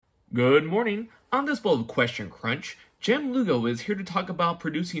Good morning. On this bowl of Question Crunch, Jem Lugo is here to talk about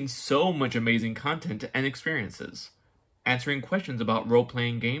producing so much amazing content and experiences, answering questions about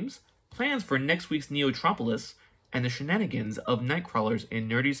role-playing games, plans for next week's Neotropolis, and the shenanigans of Nightcrawlers in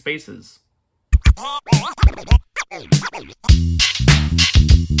nerdy spaces.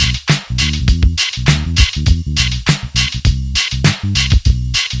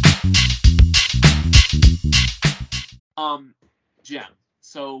 Jem,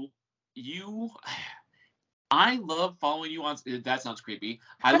 so you, I love following you on, that sounds creepy.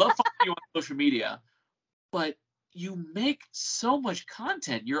 I love following you on social media, but you make so much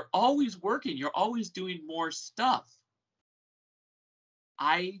content. You're always working. You're always doing more stuff.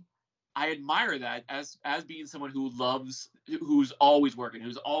 I admire that as being someone who's always working,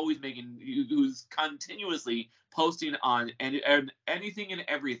 who's always making, who's continuously posting on and anything and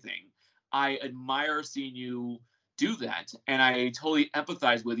everything. I admire seeing you do that, and I totally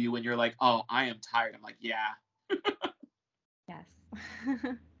empathize with you when you're like, "Oh, I am tired." I'm like, "Yeah." Yes.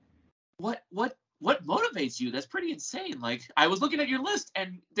 What motivates you? That's pretty insane. Like, I was looking at your list,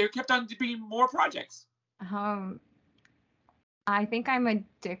 and there kept on being more projects. I think I'm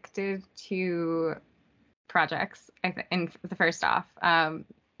addicted to projects. And the first off, when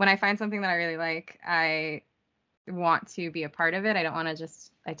I find something that I really like, I want to be a part of it. I don't want to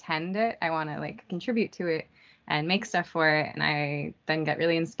just attend it. I want to like contribute to it and make stuff for it. And I then get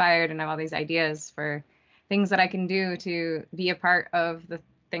really inspired and have all these ideas for things that I can do to be a part of the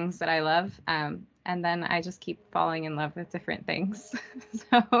things that I love. And then I just keep falling in love with different things.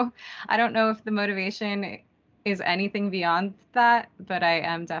 So I don't know if the motivation is anything beyond that, but I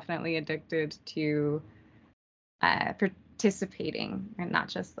am definitely addicted to participating and not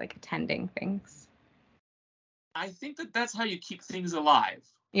just like attending things. I think that's how you keep things alive.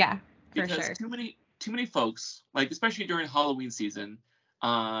 Yeah, for because sure. Too many folks, like especially during Halloween season,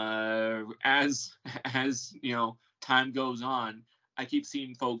 as you know, time goes on, I keep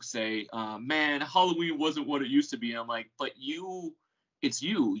seeing folks say, "Man, Halloween wasn't what it used to be." And I'm like, "But it's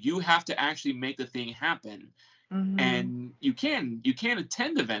you. You have to actually make the thing happen." Mm-hmm. And you can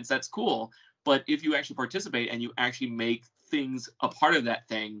attend events. That's cool. But if you actually participate and you actually make things a part of that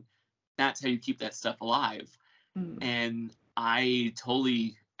thing, that's how you keep that stuff alive. Mm. And I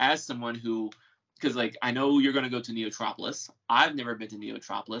totally, as someone who, because like I know you're going to go to Neotropolis. I've never been to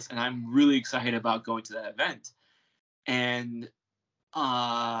Neotropolis, and I'm really excited about going to that event. And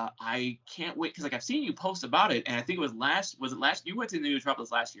I can't wait because like I've seen you post about it, and I think it was last you went to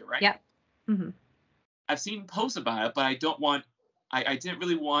Neotropolis last year, right? Yep. Mm-hmm. I've seen posts about it, but I didn't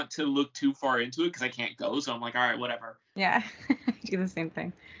really want to look too far into it because I can't go. So I'm like, all right, whatever. Yeah, I do the same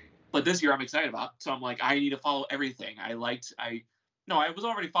thing. But this year I'm excited about. So I'm like, I need to follow everything. I was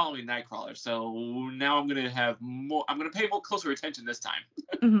already following Nightcrawler, so now I'm gonna pay more closer attention this time.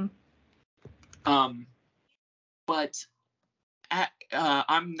 Mm-hmm. But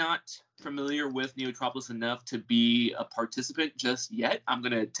I'm not familiar with Neotropolis enough to be a participant just yet. I'm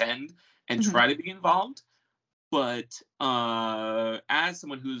gonna attend and try to be involved. But as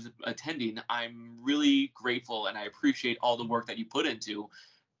someone who's attending, I'm really grateful and I appreciate all the work that you put into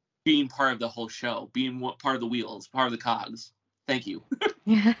being part of the whole show, being part of the wheels, part of the cogs. Thank you.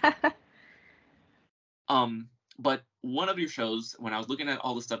 Yeah. But one of your shows, when I was looking at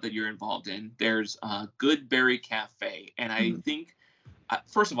all the stuff that you're involved in, there's Good Berry Cafe, and I think,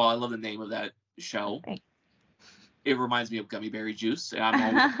 first of all, I love the name of that show. Thanks. It reminds me of gummy berry juice.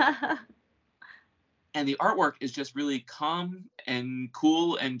 And the artwork is just really calm and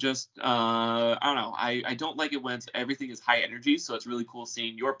cool and just, I don't know. I don't like it when everything is high energy, so it's really cool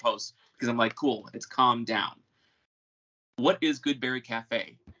seeing your posts because I'm like, cool, it's calmed down. What is Good Berry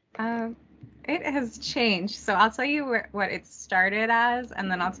Cafe? It has changed. So I'll tell you what it started as,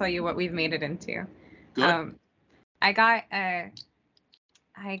 and then I'll tell you what we've made it into. Good. I got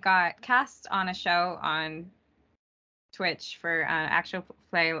cast on a show on Twitch for an actual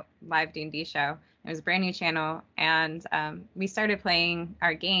play live D&D show. It was a brand new channel, and we started playing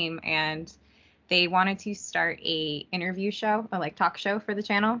our game, and they wanted to start a interview show, a like talk show for the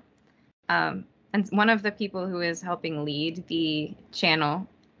channel. And one of the people who is helping lead the channel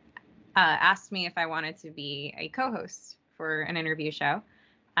asked me if I wanted to be a co-host for an interview show.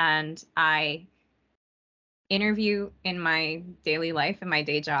 And I interview in my daily life, in my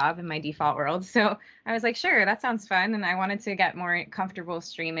day job, in my default world. So I was like, sure, that sounds fun. And I wanted to get more comfortable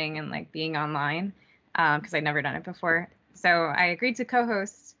streaming and like being online because I'd never done it before. So I agreed to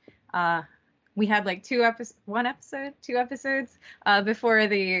co-host. We had like two episodes before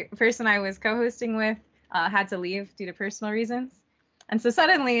the person I was co-hosting with had to leave due to personal reasons. And so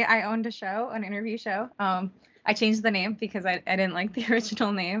suddenly I owned a show, an interview show. I changed the name because I didn't like the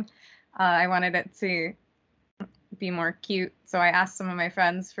original name. I wanted it to be more cute, so I asked some of my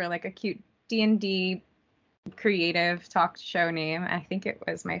friends for like a cute D&D creative talk show name. I think it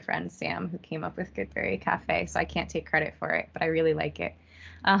was my friend Sam who came up with Goodberry Cafe, so I can't take credit for it, but I really like it.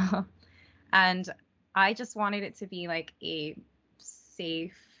 And I just wanted it to be like a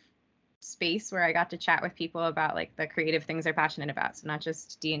safe space where I got to chat with people about like the creative things they're passionate about. So not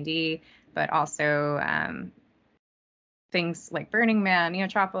just D&D, but also things like Burning Man,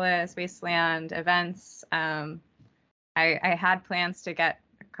 Neotropolis, Wasteland, events. I had plans to get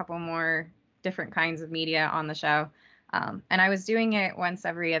a couple more different kinds of media on the show. And I was doing it once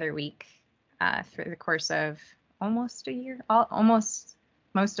every other week through the course of almost a year, almost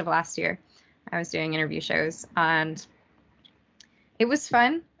most of last year. I was doing interview shows, and it was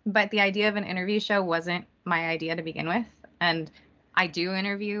fun, but the idea of an interview show wasn't my idea to begin with. And I do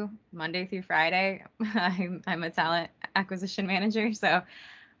interview Monday through Friday. I'm a talent acquisition manager, so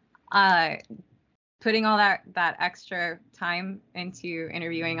putting all that extra time into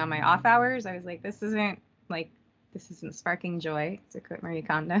interviewing on my off hours, I was like, this isn't sparking joy, to quote Marie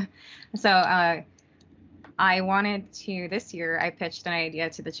Kondo. So I wanted to, this year I pitched an idea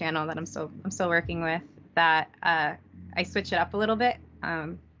to the channel that I'm still working with, that I switch it up a little bit.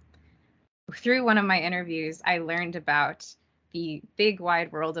 Through one of my interviews, I learned about the big wide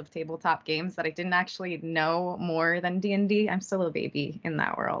world of tabletop games that I didn't actually know more than D&D. I'm still a baby in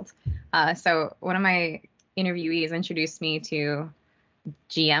that world. So one of my interviewees introduced me to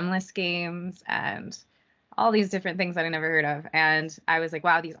GM-less games and all these different things that I never heard of. And I was like,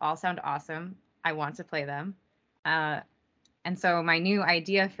 wow, these all sound awesome. I want to play them. And so my new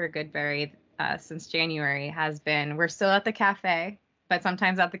idea for Goodberry since January has been, we're still at the cafe, but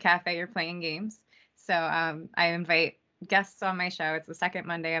sometimes at the cafe you're playing games. So I invite guests on my show. It's the second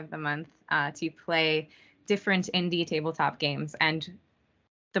Monday of the month to play different indie tabletop games. And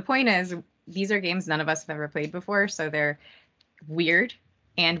the point is, these are games none of us have ever played before, so they're weird,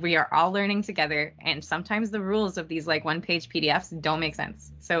 and we are all learning together. And sometimes the rules of these like one-page PDFs don't make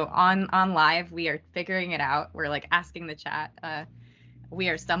sense. So on live, we are figuring it out. We're like asking the chat. We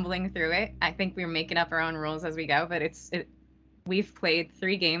are stumbling through it. I think we're making up our own rules as we go, but we've played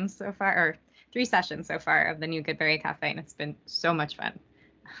 3 games so far, or 3 sessions so far of the new Goodberry Cafe, and it's been so much fun.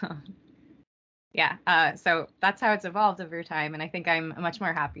 Yeah, so that's how it's evolved over time, and I think I'm much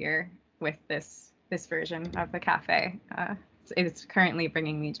more happier with this version of the cafe. It's currently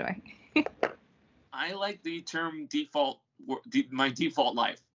bringing me joy. I like the term my default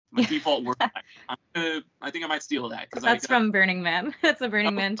life. My default work life. I think I might steal that. That's from Burning Man. That's a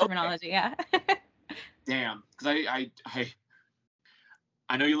Burning Man terminology, yeah. Damn, because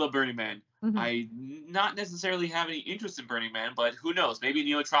I know you love Burning Man. Mm-hmm. I not necessarily have any interest in Burning Man, but who knows? Maybe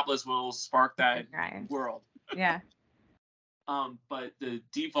Neotropolis will spark that world. Yeah. But the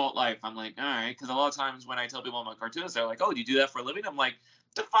default life, I'm like, all right, because a lot of times when I tell people I'm a cartoonist, they're like, oh, do you do that for a living? I'm like,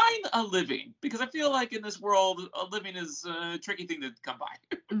 define a living, because I feel like in this world, a living is a tricky thing to come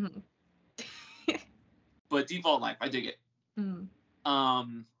by. Mm-hmm. But default life, I dig it.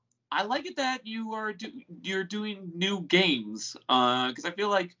 Mm-hmm. I like it that you're doing new games, because I feel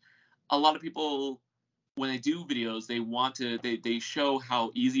like a lot of people, when they do videos, they show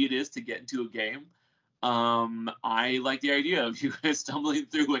how easy it is to get into a game. I like the idea of you guys stumbling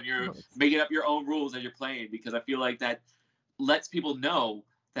through and you're making up your own rules as you're playing, because I feel like that lets people know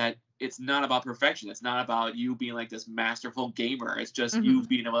that it's not about perfection. It's not about you being like this masterful gamer. It's just you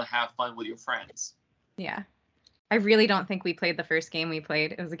being able to have fun with your friends. Yeah. I really don't think we played the first game we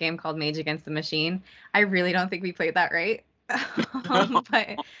played. It was a game called Mage Against the Machine. I really don't think we played that right.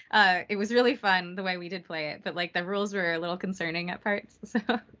 But it was really fun the way we did play it. But like the rules were a little concerning at parts. So.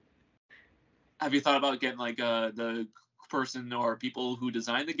 Have you thought about getting like the person or people who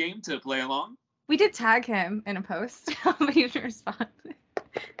designed the game to play along? We did tag him in a post, but he didn't respond.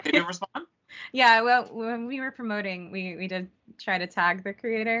 They didn't respond? Yeah, well, when we were promoting, we did try to tag the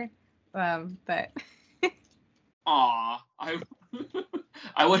creator, but. Aw,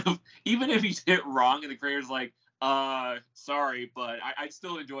 I would have, even if he did it wrong and the creator's like, sorry, but I'd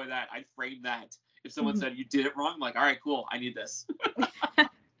still enjoy that. I'd frame that. If someone said you did it wrong, I'm like, all right, cool, I need this.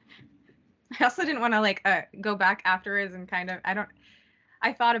 I also didn't want to like go back afterwards and kind of,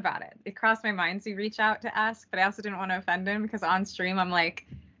 I thought about it. It crossed my mind to reach out to ask, but I also didn't want to offend him, because on stream I'm like,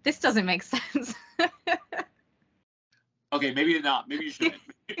 this doesn't make sense. Okay, maybe not. Maybe you shouldn't.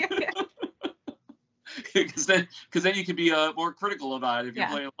 Because then you can be more critical about it if you're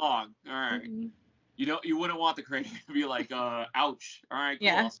playing along. All right. Mm-hmm. You wouldn't want the creator to be like, ouch. All right, cool.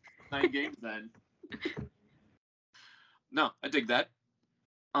 Yeah. I'll 9 games then. No, I dig that.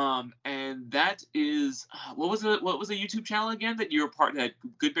 And that is what was the YouTube channel again that you're a part that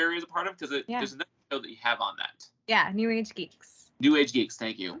Goodberry is a part of? Because Yeah. there's another show that you have on that. Yeah, New Age Geeks. New Age Geeks,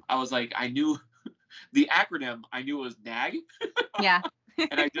 thank you. I was like, I knew the acronym. I knew it was NAG. Yeah.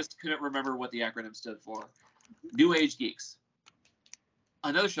 And I just couldn't remember what the acronym stood for. New Age Geeks.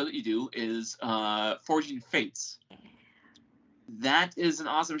 Another show that you do is Forging Fates. That is an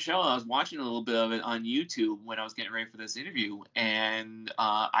awesome show. I was watching a little bit of it on YouTube when I was getting ready for this interview, and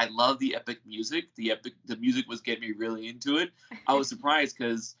I love the epic music. The music was getting me really into it. I was surprised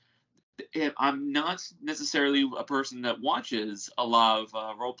because I'm not necessarily a person that watches a lot of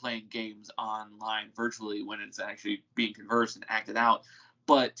role-playing games online virtually when it's actually being conversed and acted out,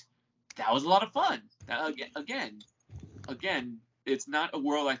 but that was a lot of fun. Again, it's not a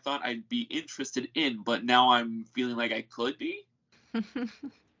world I thought I'd be interested in, but now I'm feeling like I could be.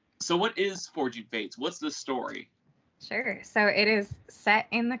 So what is Forging Fates? What's the story? Sure. So it is set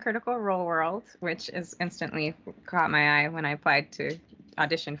in the Critical Role world, which is instantly caught my eye when I applied to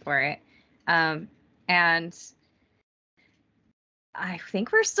audition for it. And I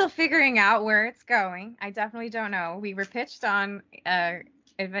think we're still figuring out where it's going. I definitely don't know. We were pitched on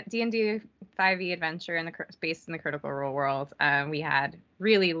D&D 5e adventure based in the Critical Role world. We had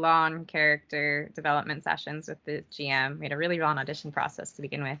really long character development sessions with the GM. We had a really long audition process to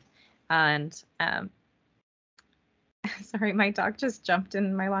begin with. And sorry, my dog just jumped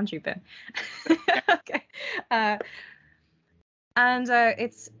in my laundry bin. Okay. And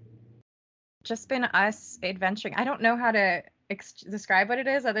it's just been us adventuring. I don't know how to describe what it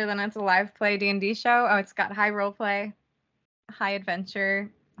is other than it's a live play D&D show. Oh, it's got high role play, high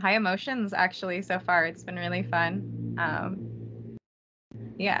adventure, high emotions, actually. So far it's been really fun.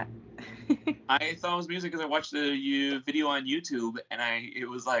 Yeah. I thought it was music because I watched the video on YouTube, and it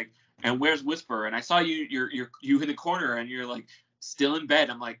was like, and where's Whisper? And I saw you in the corner, and you're like still in bed.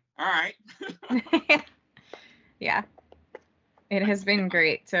 I'm like, all right. Yeah, it has been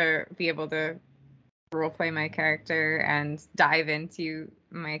great to be able to role play my character and dive into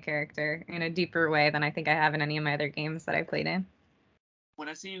my character in a deeper way than I think I have in any of my other games that I played in. When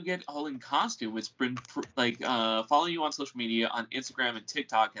I see you get all in costume, it's been like following you on social media, on Instagram and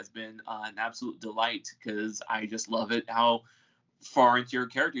TikTok has been an absolute delight because I just love it how far into your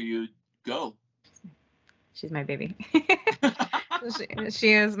character you go. She's my baby.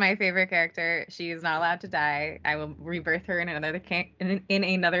 She is my favorite character. She is not allowed to die. I will rebirth her in another campaign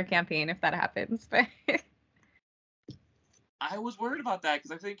if that happens. But I was worried about that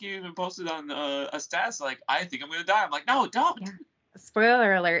because I think you even posted on a status like, I think I'm gonna die. I'm like, no, don't. Yeah.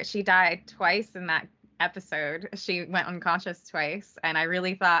 Spoiler alert, she died twice in that episode. She went unconscious twice, and I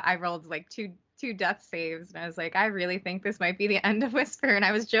really thought I rolled like two death saves, and I was like, I really think this might be the end of Whisper, and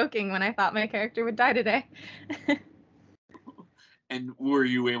I was joking when I thought my character would die today. And were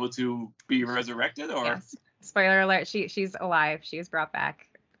you able to be resurrected, or? Yes. Spoiler alert, she's alive. She is brought back.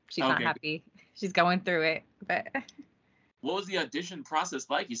 She's not happy. She's going through it, but. What was the audition process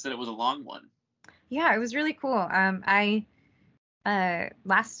like? You said it was a long one. Yeah, it was really cool.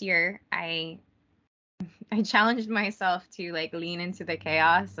 Last year I challenged myself to like lean into the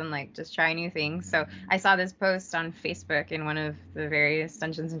chaos and like just try new things. So I saw this post on Facebook in one of the various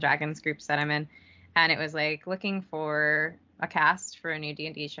Dungeons and Dragons groups that I'm in, and it was like looking for a cast for a new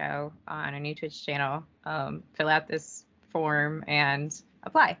D&D show on a new Twitch channel. Fill out this form and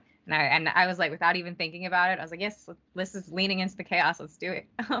apply. And I was like, without even thinking about it, I was like, yes, this is leaning into the chaos. Let's do it.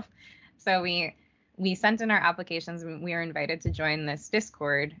 So we sent in our applications, and we were invited to join this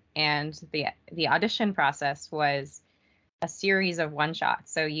Discord, and the audition process was a series of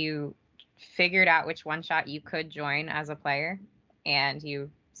one-shots. So you figured out which one-shot you could join as a player, and you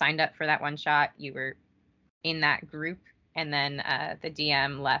signed up for that one-shot. You were in that group, and then the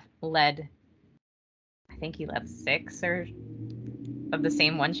DM led, I think he led 6 or of the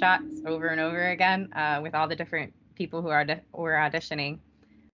same one-shots over and over again with all the different people who were auditioning.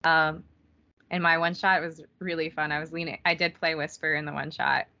 And my one shot was really fun. I did play Whisper in the one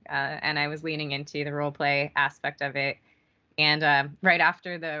shot, and I was leaning into the role play aspect of it. And right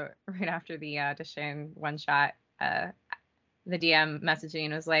after the audition one shot, the DM messaged me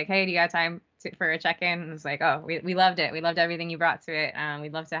and was like, "Hey, do you got time for a check-in?" And I was like, "Oh, we loved it. We loved everything you brought to it.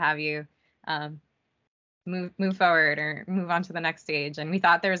 We'd love to have you move forward or move on to the next stage." And we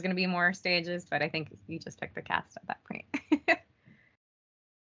thought there was going to be more stages, but I think you just picked the cast at that point.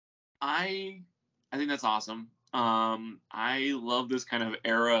 I think that's awesome. I love this kind of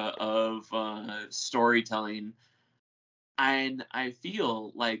era of storytelling, and I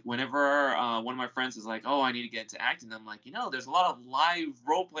feel like whenever one of my friends is like, "Oh, I need to get into acting," I'm like, there's a lot of live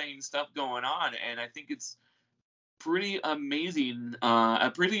role playing stuff going on, and I think it's pretty amazing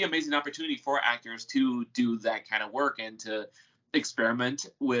opportunity for actors to do that kind of work and to experiment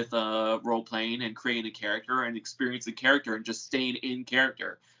with role playing and creating a character and experience the character and just staying in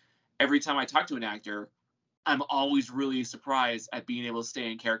character. Every time I talk to an actor, I'm always really surprised at being able to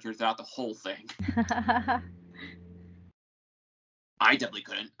stay in character throughout the whole thing. I definitely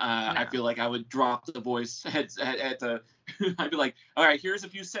couldn't. No. I feel like I would drop the voice at the. I'd be like, all right, here's a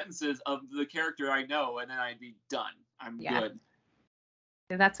few sentences of the character I know, and then I'd be done. I'm good.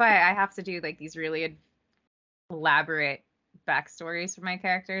 That's why I have to do like these really elaborate backstories for my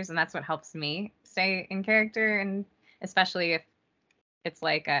characters, and that's what helps me stay in character. And especially if it's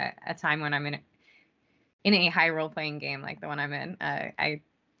like a time when I'm in a high role playing game like the one I'm in, I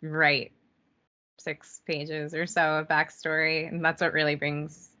write 6 pages or so of backstory, and that's what really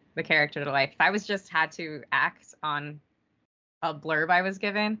brings the character to life. If I was just had to act on a blurb I was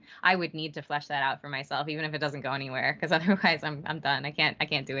given, I would need to flesh that out for myself, even if it doesn't go anywhere, because otherwise I'm done. I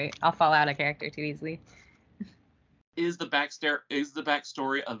can't do it. I'll fall out of character too easily. Is the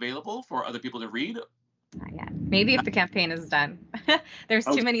backstory available for other people to read? Not yet. Maybe if the campaign is done. There's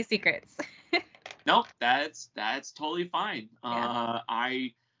too many secrets. Nope, that's totally fine. Yeah.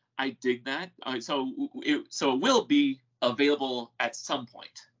 I dig that. So it will be available at some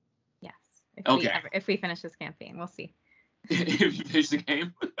point. Yes. If we finish this campaign, we'll see. If you finish the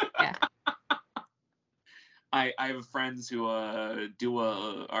game. Yeah. I have friends who are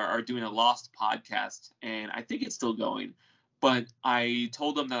doing a Lost podcast, and I think it's still going. But I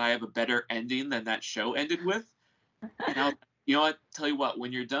told them that I have a better ending than that show ended with. And you know what? Tell you what,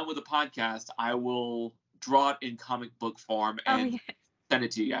 when you're done with the podcast, I will draw it in comic book form and send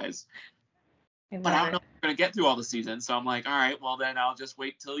it to you guys. But I don't know if we're going to get through all the seasons, so I'm like, all right, well then I'll just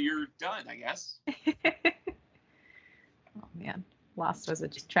wait till you're done, I guess. Oh man, Lost was a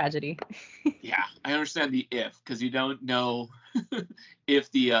tragedy. Yeah, I understand the if, because you don't know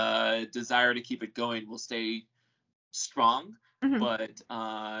if the desire to keep it going will stay strong. Mm-hmm. But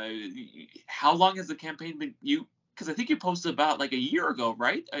how long has the campaign been? Because I think you posted about like a year ago,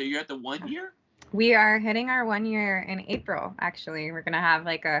 right? You're at the 1 year? We are hitting our 1 year in April, actually. We're going to have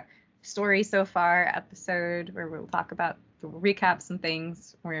like a story so far episode where we'll recap some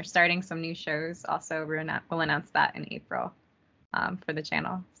things. We're starting some new shows. Also, we'll announce that in April for the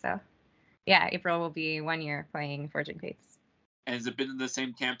channel. So, yeah, April will be 1 year playing Forging Fates. And has it been the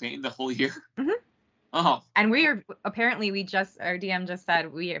same campaign the whole year? Mm-hmm. Oh. And our DM just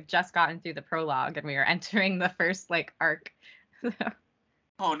said we have just gotten through the prologue and we are entering the first like arc.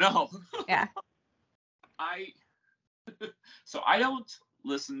 Oh no. Yeah. So I don't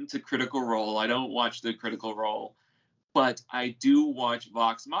listen to Critical Role. I don't watch the Critical Role, but I do watch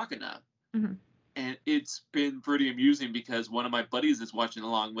Vox Machina. Mm-hmm. And it's been pretty amusing because one of my buddies is watching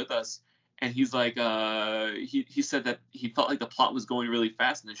along with us, and he's like, he said that he felt like the plot was going really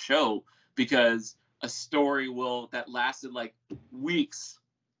fast in the show because a story that lasted like weeks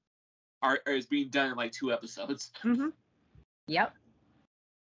is being done in like 2 episodes. Mm-hmm. Yep.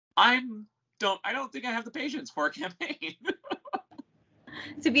 I don't think I have the patience for a campaign.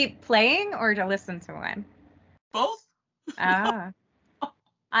 To be playing or to listen to one? Both. I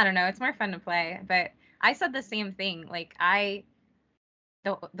don't know. It's more fun to play, but I said the same thing. Like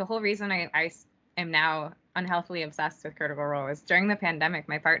the whole reason I am now unhealthily obsessed with Critical Role is during the pandemic,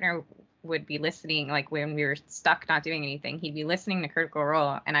 my partner would be listening, like when we were stuck not doing anything, he'd be listening to Critical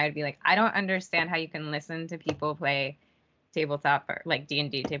Role, and I would be like, I don't understand how you can listen to people play tabletop or like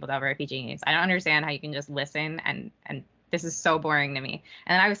D&D tabletop RPG games. I don't understand how you can just listen and this is so boring to me.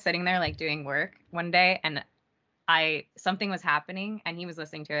 And then I was sitting there like doing work one day and something was happening and he was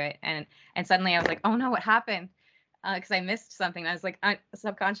listening to it and suddenly I was like, oh no, what happened? Because I missed something. I was like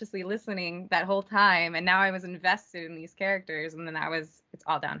subconsciously listening that whole time, and now I was invested in these characters, and then it's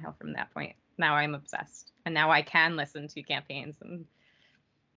all downhill from that point. Now I'm obsessed, and now I can listen to campaigns, and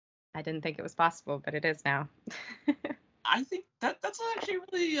I didn't think it was possible, but it is now. I think that's actually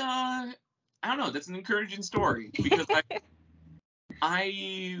really I don't know, that's an encouraging story because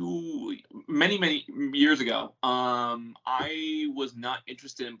I many years ago, I was not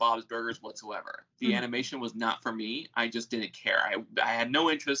interested in Bob's Burgers whatsoever. The animation was not for me. I just didn't care. I had no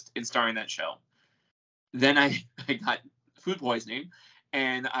interest in starring that show. Then I got food poisoning,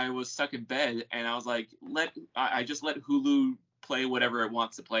 and I was stuck in bed, and I was like, I just let Hulu play whatever it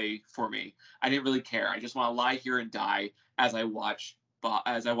wants to play for me. I didn't really care. I just want to lie here and die as I watch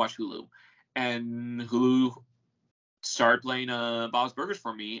Hulu, and Hulu started playing Bob's Burgers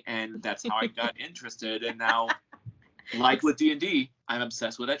for me, and that's how I got interested. And now, like with D&D, I'm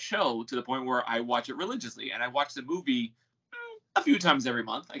obsessed with that show to the point where I watch it religiously, and I watch the movie a few times every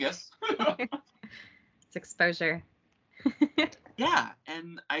month, I guess. It's exposure. Yeah,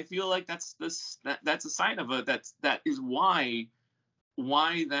 and I feel like that's a sign of that is why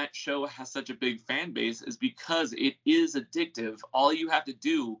that show has such a big fan base, is because it is addictive. All you have to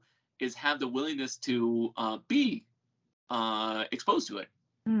do is have the willingness to be exposed to it.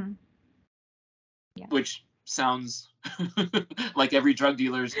 Mm. Yeah. Which sounds like every drug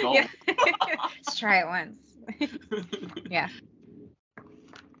dealer's goal. Yeah. Let's try it once. Yeah.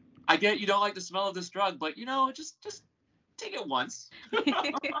 I get you don't like the smell of this drug, but just take it once.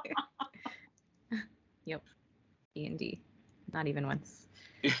 Yep. D&D. Not even once.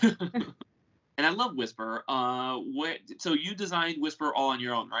 And I love Whisper. So you designed Whisper all on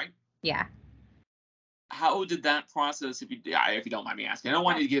your own, right? Yeah. How did that process, if you don't mind me asking? I don't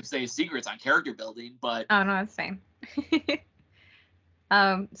want you to give secrets on character building, but Oh no, that's fine.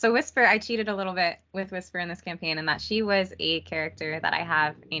 So Whisper, I cheated a little bit with Whisper in this campaign, in that she was a character that I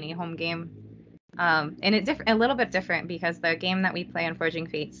have in a home game. And it's a little bit different because the game that we play on Forging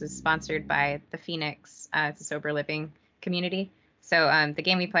Fates is sponsored by the Phoenix. It's a sober living community. So the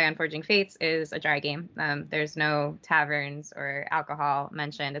game we play on Forging Fates is a dry game. There's no taverns or alcohol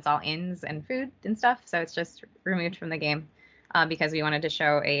mentioned. It's all inns and food and stuff. So it's just removed from the game because we wanted to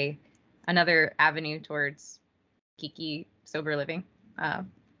show another avenue towards geeky sober living,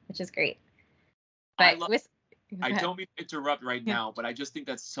 which is great. But I don't mean to interrupt right now, but I just think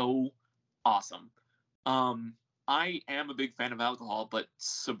that's so awesome. I am a big fan of alcohol, but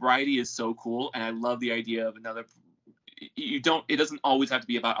sobriety is so cool, and I love the idea of another. It doesn't always have to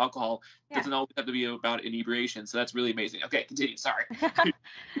be about alcohol. It doesn't always have to be about inebriation. So that's really amazing. Okay, continue. Sorry.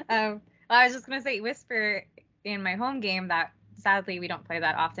 Well, I was just going to say, Whisper in my home game, that sadly we don't play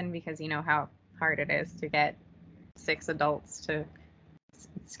that often because you know how hard it is to get 6 adults to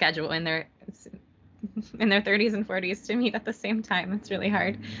schedule in their 30s and 40s to meet at the same time. It's really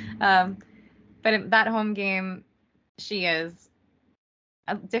hard. But in that home game, she is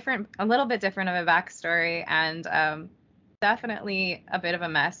a little bit different of a backstory, and definitely a bit of a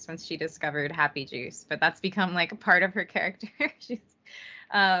mess once she discovered Happy Juice, but that's become like a part of her character.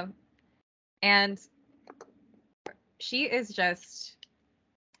 And she is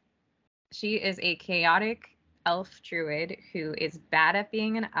a chaotic elf druid who is bad at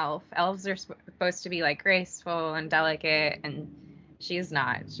being an elf. Elves are supposed to be like graceful and delicate, and she's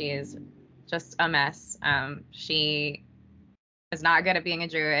not. She is just a mess. She is not good at being a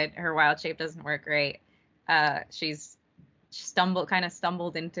druid. Her wild shape doesn't work great. She's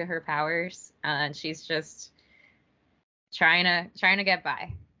stumbled into her powers, and she's just trying to get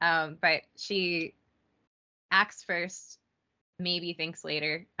by. But she acts first, maybe thinks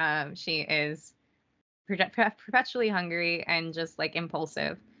later. She is perpetually hungry and just like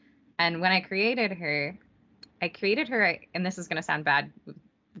impulsive. And when I created her, and this is going to sound bad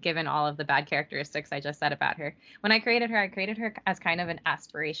given all of the bad characteristics I just said about her. When I created her as kind of an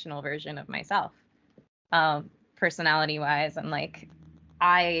aspirational version of myself, personality wise, and like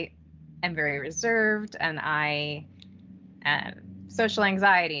I am very reserved, and I am social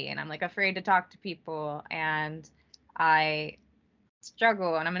anxiety, and I'm like afraid to talk to people, and I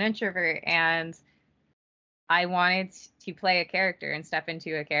struggle, and I'm an introvert, and I wanted to play a character and step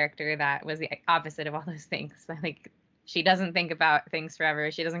into a character that was the opposite of all those things. Like, she doesn't think about things forever.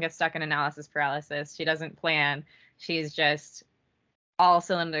 She doesn't get stuck in analysis paralysis. She doesn't plan. She's just all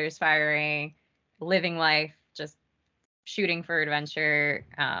cylinders firing, living life, just shooting for adventure.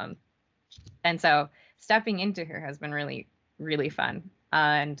 And so stepping into her has been really, really fun.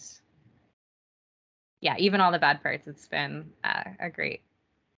 And yeah, even all the bad parts, it's been a great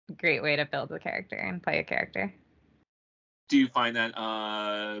way to build a character and play a character. Do you find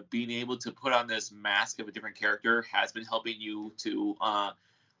that being able to put on this mask of a different character has been helping you to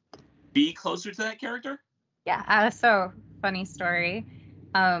be closer to that character? Yeah. So funny story.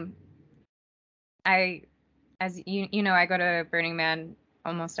 As you know, I go to Burning Man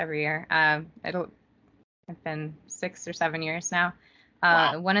almost every year. It's been 6 or 7 years now.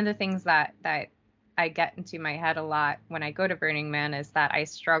 Wow. One of the things that I get into my head a lot when I go to Burning Man is that I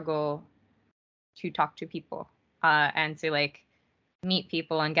struggle to talk to people and to like meet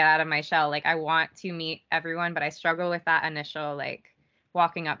people and get out of my shell. Like, I want to meet everyone, but I struggle with that initial like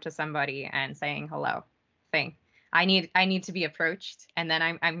walking up to somebody and saying hello thing. I need to be approached, and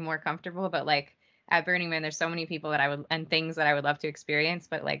then I'm more comfortable. But like at Burning Man, there's so many people and things that I would love to experience,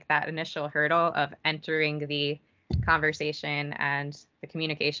 but like that initial hurdle of entering the conversation and the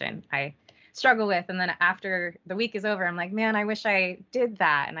communication, I struggle with. And then after the week is over, I'm like, man, I wish I did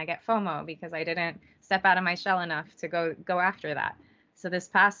that. And I get FOMO because I didn't step out of my shell enough to go after that. So this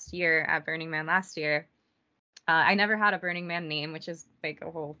past year at Burning Man last year, I never had a Burning Man name, which is like a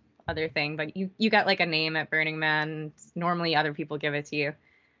whole other thing, but you get like a name at Burning Man. Normally other people give it to you.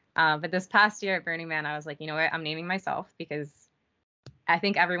 But this past year at Burning Man, I was like, you know what? I'm naming myself, because I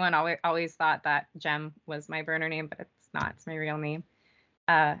think everyone always thought that Gem was my burner name, but it's not. It's my real name.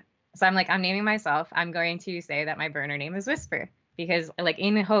 So I'm like, I'm naming myself. I'm going to say that my burner name is Whisper, because like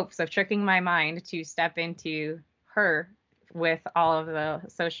in hopes of tricking my mind to step into her with all of the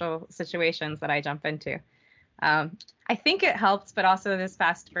social situations that I jump into. I think it helped, but also this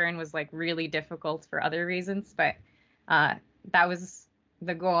past burn was like really difficult for other reasons. But that was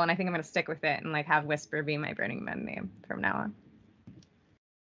the goal, and I think I'm gonna stick with it and like have Whisper be my Burning Man name from now on.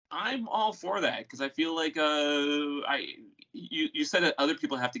 I'm all for that, because I feel like you said that other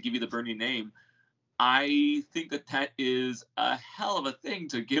people have to give you the burning name. I think that is a hell of a thing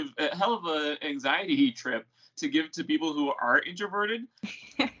to give, a hell of an anxiety trip to give to people who are introverted.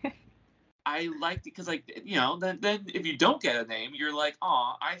 I like it because, like, you know, then if you don't get a name, you're like,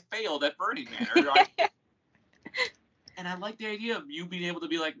 oh, I failed at Burning Man. And I like the idea of you being able to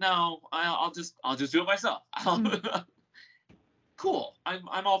be like, no, I'll just do it myself. Cool.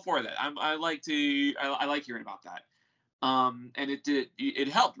 I'm all for that. I like hearing about that. And it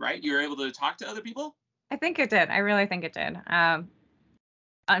helped, right? You were able to talk to other people? I think it did. I really think it did.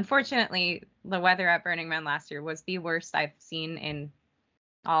 Unfortunately, the weather at Burning Man last year was the worst I've seen in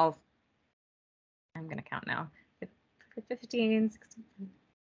all, I'm going to count now, 15,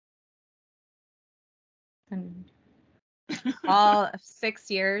 16, all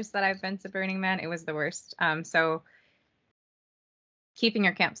 6 years that I've been to Burning Man, it was the worst. So keeping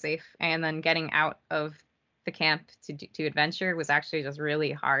your camp safe and then getting out of the camp to adventure was actually just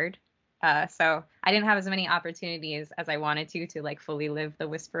really hard. So I didn't have as many opportunities as I wanted to like fully live the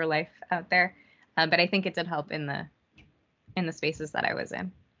Whisper life out there. But I think it did help in the spaces that I was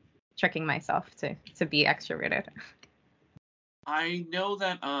in, tricking myself to be extroverted. I know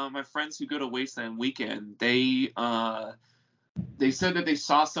that my friends who go to Wasteland Weekend, they said that they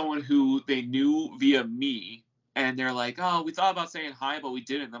saw someone who they knew via me, and they're like, oh, we thought about saying hi, but we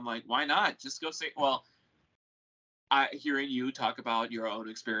didn't. I'm like, why not? Just go say, well, hearing you talk about your own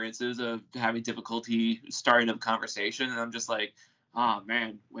experiences of having difficulty starting a conversation, and I'm just like, oh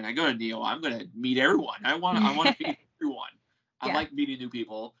man, when I go to Neo, I'm gonna meet everyone. I want to meet everyone. I like meeting new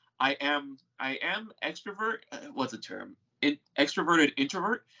people. I am extrovert. What's the term? Extroverted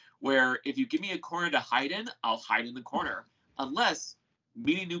introvert. Where if you give me a corner to hide in, I'll hide in the corner. Unless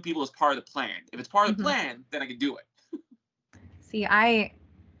meeting new people is part of the plan. If it's part of the plan, then I can do it. See, I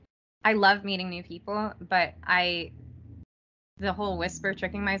love meeting new people, but the whole Whisper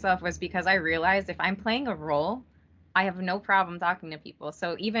tricking myself was because I realized if I'm playing a role, I have no problem talking to people.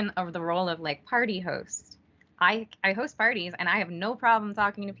 So even of the role of like party host, I host parties and I have no problem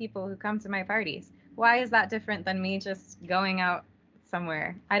talking to people who come to my parties. Why is that different than me just going out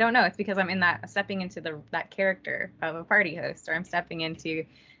somewhere? I don't know. It's because I'm stepping into that character of a party host, or I'm stepping into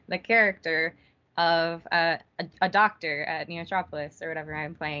the character of a doctor at Neotropolis or whatever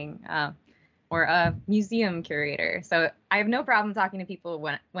I'm playing. Or a museum curator. So I have no problem talking to people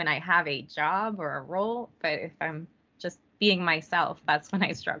when I have a job or a role, but if I'm just being myself, that's when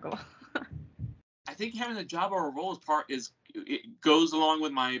I struggle. I think having a job or a role it goes along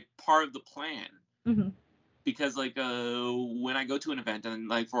with my part of the plan. Mm-hmm. Because like when I go to an event, and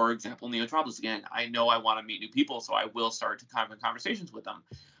like for example Neotropolis again, I know I want to meet new people, so I will start to have conversations with them.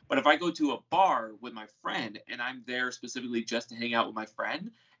 But if I go to a bar with my friend and I'm there specifically just to hang out with my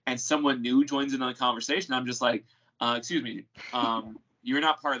friend, and someone new joins in on the conversation, I'm just like, excuse me, you're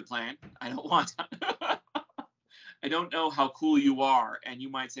not part of the plan. I don't want to. I don't know how cool you are, and you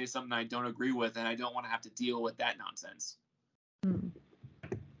might say something I don't agree with, and I don't want to have to deal with that nonsense.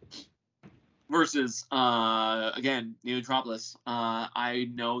 Versus, again, Neotropolis, I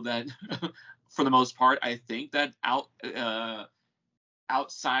know that for the most part, I think that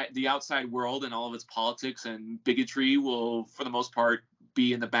outside world and all of its politics and bigotry will, for the most part,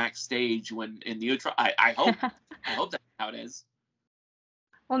 be in the backstage when in Neotropolis. I hope that's how it is.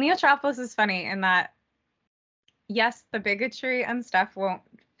 Well, Neotropolis is funny in that, yes, the bigotry and stuff won't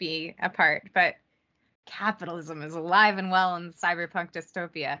be a part, but capitalism is alive and well in cyberpunk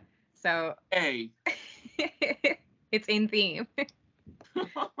dystopia. So hey, it's in theme.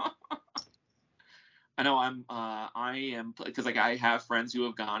 I know I am because like I have friends who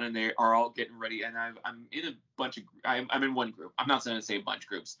have gone and they are all getting ready, and I'm in a bunch of I'm in one group. I'm not going to say a bunch of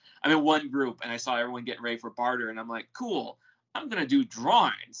groups. I'm in one group, and I saw everyone getting ready for barter, and I'm like, cool. I'm gonna do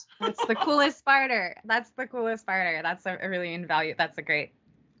drawings. That's the coolest barter. That's a really invaluable. That's a great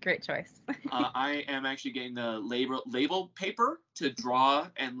choice. I am actually getting the label paper to draw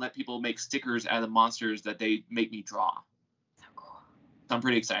and let people make stickers out of the monsters that they make me draw. So cool. So I'm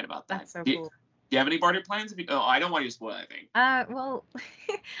pretty excited about that. That's so do, cool. do you have any barter plans? I don't want you to spoil anything. Well,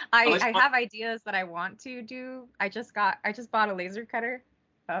 I have ideas that I want to do. I just bought a laser cutter,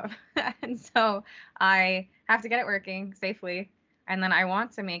 and so I have to get it working safely. And then I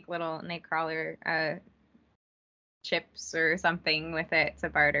want to make little Nightcrawler chips or something with it to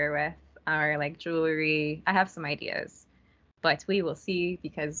barter with, or like jewelry. I have some ideas, but we will see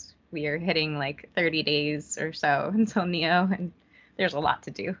because we are hitting like 30 days or so until Neo, and there's a lot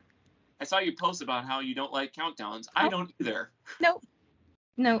to do. I saw you post about how you don't like countdowns. I don't either.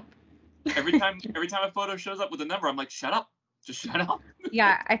 Nope. Every time a photo shows up with a number, I'm like, shut up. Just shut up.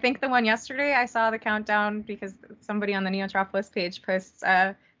 Yeah, I think the one yesterday I saw the countdown because somebody on the Neotropolis page posts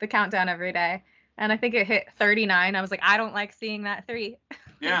the countdown every day. And I think it hit 39. I was like, I don't like seeing that 3.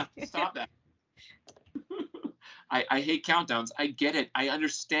 Yeah, stop that. I hate countdowns. I get it. I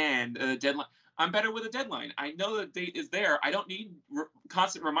understand the deadline. I'm better with a deadline. I know the date is there. I don't need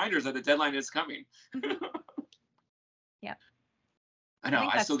constant reminders that the deadline is coming. Yeah. I know. I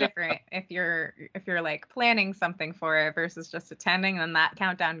think that's different if you're like planning something for it versus just attending, then that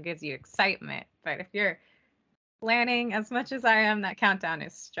countdown gives you excitement. But if you're planning as much as I am, that countdown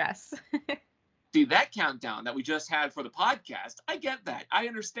is stress. See, that countdown that we just had for the podcast, I get that. I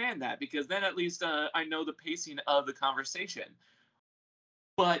understand that because then at least I know the pacing of the conversation.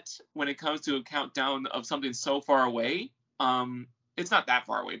 But when it comes to a countdown of something so far away, it's not that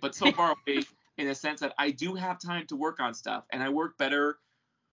far away, but so far away in a sense that I do have time to work on stuff, and I work better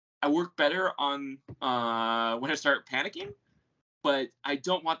on when I start panicking, but I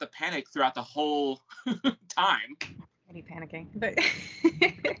don't want the panic throughout the whole time. Any panicking, but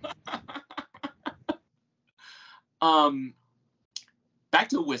back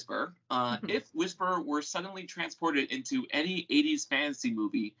to Whisper. If Whisper were suddenly transported into any 80s fantasy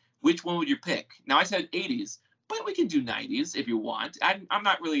movie, which one would you pick? Now, I said 80s, but we can do 90s if you want. I'm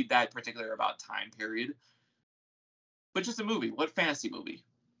not really that particular about time period. But just a movie. What fantasy movie?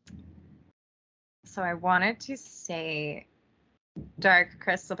 So I wanted to say Dark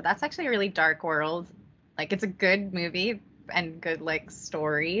Crystal, but that's actually a really dark world. Like, it's a good movie and good, like,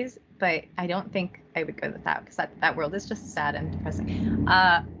 stories, but I don't think I would go with that because that world is just sad and depressing.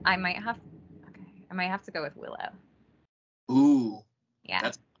 I might have to go with Willow. Ooh.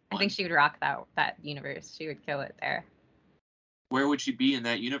 Yeah. I think she would rock that universe. She would kill it there. Where would she be in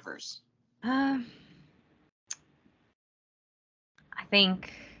that universe? I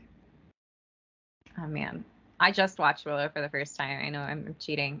think. Oh man, I just watched Willow for the first time. I know I'm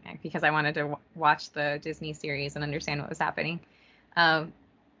cheating because I wanted to watch the Disney series and understand what was happening. I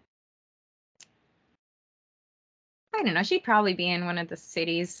don't know. She'd probably be in one of the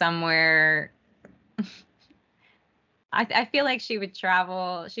cities somewhere. I feel like she would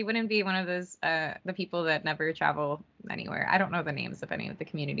travel. She wouldn't be one of those the people that never travel anywhere. I don't know the names of any of the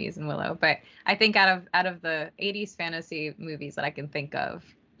communities in Willow, but I think out of the 80s fantasy movies that I can think of,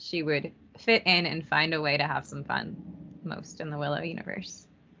 she would fit in and find a way to have some fun most in the Willow universe.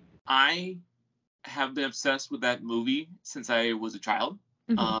 I have been obsessed with that movie since I was a child.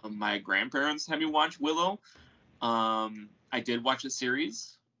 Mm-hmm. My grandparents had me watch Willow. I did watch a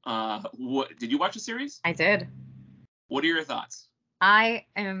series. Did you watch a series? I did. What are your thoughts? I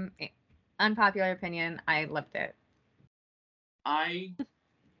am, unpopular opinion, I loved it. I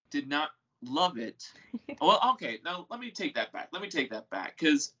did not love it. Well, okay, now let me take that back.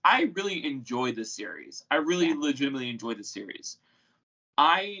 Because I really enjoyed the series. I really legitimately enjoyed the series.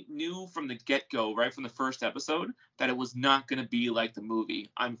 I knew from the get-go, right from the first episode, that it was not going to be like the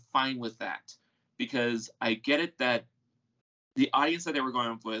movie. I'm fine with that. Because I get it that the audience that they were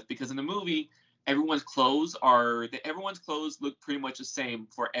going with, because in the movie, everyone's clothes look pretty much the same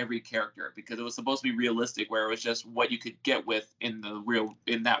for every character because it was supposed to be realistic, where it was just what you could get with in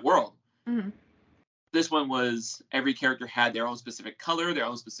that world. Mm-hmm. This one was every character had their own specific color, their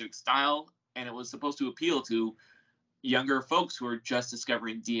own specific style, and it was supposed to appeal to younger folks who are just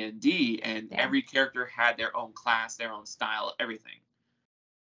discovering D&D, and every character had their own class, their own style, everything.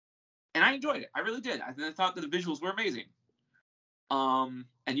 And I enjoyed it. I really did. I thought that the visuals were amazing. And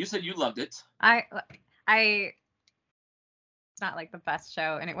you said you loved it. It's not like the best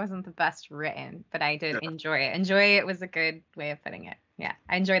show, and it wasn't the best written, but I did enjoy it. Enjoy it was a good way of putting it. Yeah,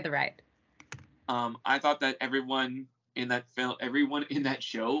 I enjoyed the ride. I thought that everyone in that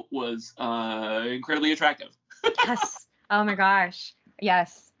show was incredibly attractive. Yes. Oh my gosh.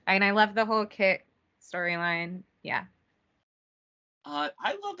 Yes. And I love the whole Kit storyline. Yeah.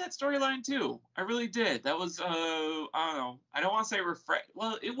 I love that storyline too. I really did. That was I don't know. I don't want to say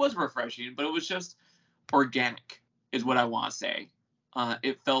well, it was refreshing, but it was just organic is what I want to say.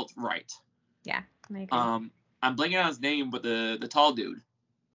 It felt right. Yeah. I agree. I'm blanking on his name, but the tall dude.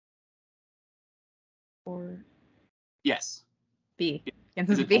 Or Yes. B. Begins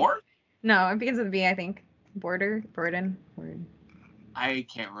Is with it B. Bor? No, it begins with B, I think. Borden. I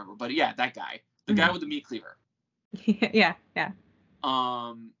can't remember, but yeah, that guy. The guy with the meat cleaver. Yeah.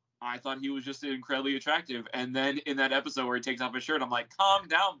 I thought he was just incredibly attractive, and then in that episode where he takes off his shirt, I'm like, calm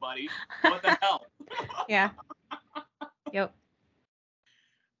down, buddy. What the hell? Yeah. Yep.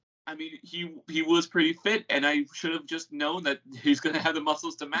 I mean, he was pretty fit, and I should have just known that he's going to have the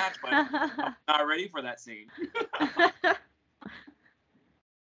muscles to match, but I'm not ready for that scene.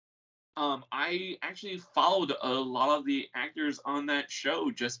 I actually followed a lot of the actors on that show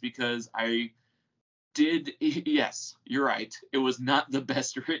just because I did. Yes, you're right. It was not the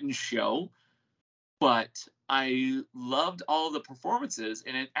best written show, but I loved all the performances,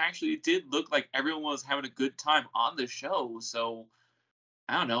 and it actually did look like everyone was having a good time on the show. So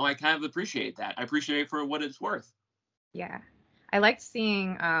I don't know. I kind of appreciate that. I appreciate it for what it's worth. Yeah. I liked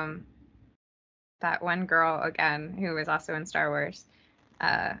seeing that one girl again who was also in Star Wars.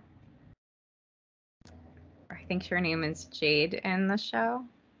 I think her name is Jade in the show.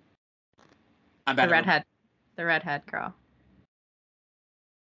 The redhead girl.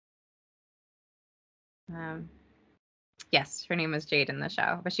 Yes, her name was Jade in the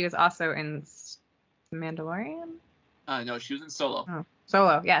show, but she was also in Mandalorian. No, she was in Solo. Oh,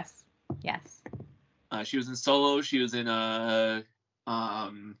 Solo, yes. She was in Solo. She was in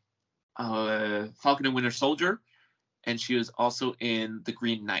Falcon and Winter Soldier, and she was also in The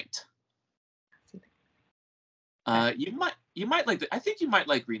Green Knight. You might like I think you might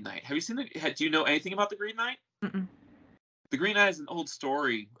like Green Knight. Have you seen it? Do you know anything about The Green Knight? Mm-mm. The Green Knight is an old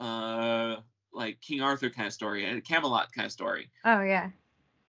story, like King Arthur kind of story and a Camelot kind of story. Oh yeah.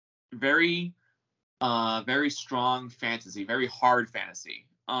 Very strong fantasy, very hard fantasy.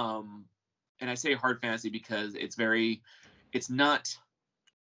 And I say hard fantasy because it's not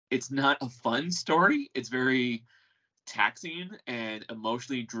a fun story. It's very taxing and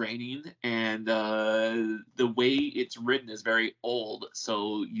emotionally draining, and the way it's written is very old,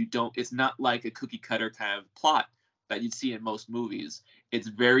 so it's not like a cookie cutter kind of plot that you'd see in most movies. It's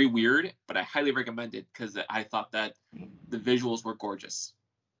very weird, but I highly recommend it because I thought that the visuals were gorgeous.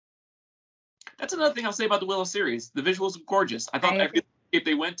 That's another thing I'll say about the Willow series. The visuals were gorgeous. I thought everything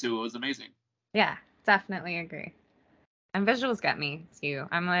they went to was amazing. Yeah, definitely agree. And visuals get me too.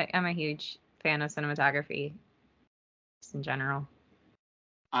 I'm a huge fan of cinematography just in general.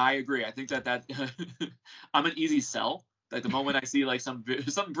 I agree. I think that I'm an easy sell. Like the moment I see like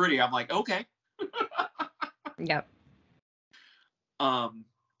something pretty, I'm like, okay. Yep.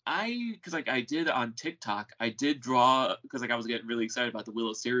 Because I did on TikTok, I did draw because I was getting really excited about the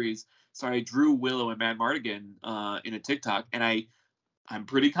Willow series, so I drew Willow and Mad Mardigan in a TikTok, and I'm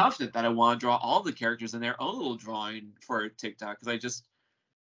pretty confident that I want to draw all the characters in their own little drawing for TikTok because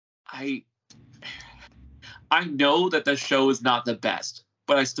I know that the show is not the best,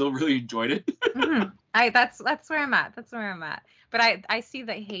 but I still really enjoyed it. Mm-hmm. That's where I'm at. But I see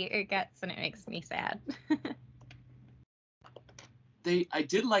the hate it gets, and it makes me sad. I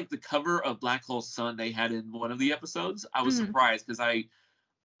did like the cover of Black Hole Sun they had in one of the episodes. I was surprised because I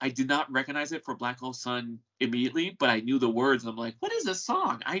did not recognize it for Black Hole Sun immediately, but I knew the words. And I'm like, what is this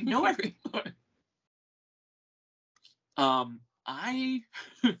song? I know every word. I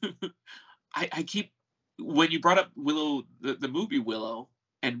keep, when you brought up Willow, the movie Willow,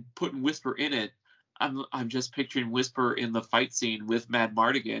 and putting Whisper in it, I'm just picturing Whisper in the fight scene with Mad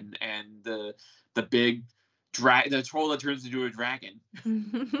Mardigan and the big the troll that turns into a dragon.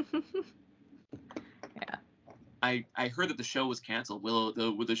 Yeah. I heard that the show was canceled.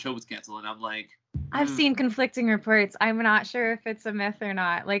 The show was canceled, and I'm like, I've seen conflicting reports. I'm not sure if it's a myth or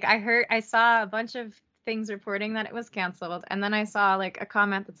not. Like I saw a bunch of things reporting that it was canceled, and then I saw like a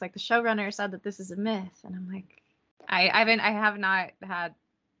comment that's like the showrunner said that this is a myth, and I'm like, I have not had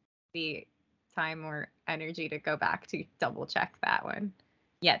the time or energy to go back to double check that one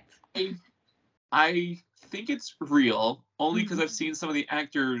yet. I think it's real only because I've seen some of the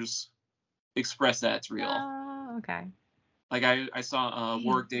actors express that it's real. Oh, okay. Like I saw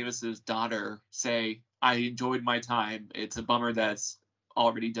Warwick Davis's daughter say, "I enjoyed my time. It's a bummer that's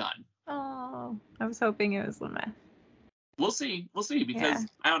already done." Oh, I was hoping it was the myth. We'll see because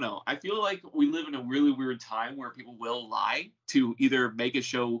I don't know. I feel like we live in a really weird time where people will lie to either make a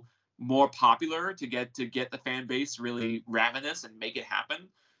show more popular to get the fan base really ravenous and make it happen.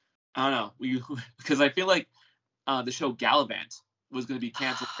 I don't know. Because I feel like the show Gallivant was going to be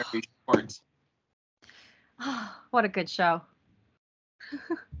canceled very short. What a good show.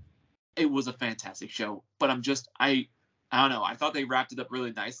 It was a fantastic show, but I don't know. I thought they wrapped it up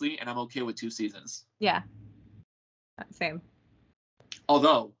really nicely, and I'm okay with 2 seasons. Yeah. Same.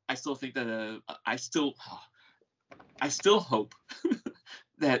 Although I still think that I still hope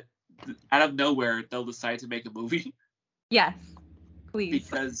that out of nowhere they'll decide to make a movie. Yes, please.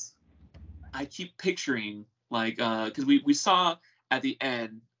 Because I keep picturing like because we saw at the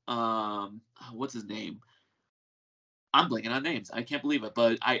end what's his name? I'm blanking on names. I can't believe it,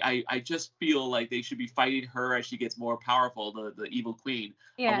 but I just feel like they should be fighting her as she gets more powerful, the evil queen.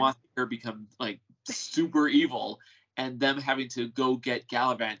 Yeah. I want her to become like super evil, and them having to go get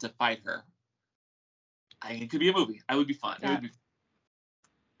Gallivant to fight her. It could be a movie. It would be fun. Yeah. It would be.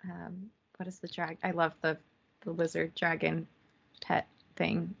 What is the drag? I love the lizard dragon pet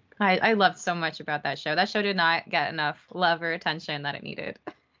thing. I loved so much about that show. That show did not get enough love or attention that it needed.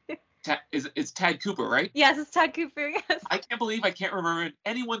 It's Tad Cooper, right? Yes, it's Tad Cooper. Yes. I can't believe I can't remember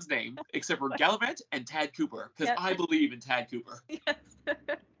anyone's name except for Gallivant and Tad Cooper, because I believe in Tad Cooper. Yes.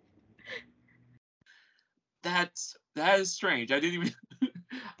 That is strange. I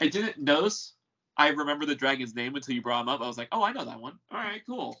didn't notice. I remember the dragon's name until you brought him up. I was like, oh, I know that one. All right,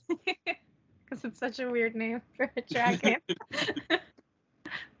 cool. Because it's such a weird name for a dragon.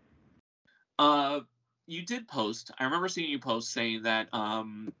 You did post. I remember seeing you post saying that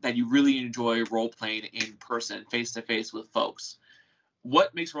that you really enjoy role playing in person, face to face with folks.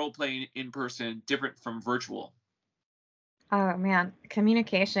 What makes role playing in person different from virtual? Oh man,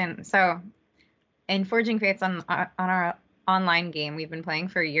 communication. So, in Forging Fates on our online game, we've been playing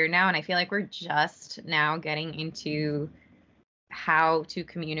for a year now, and I feel like we're just now getting into how to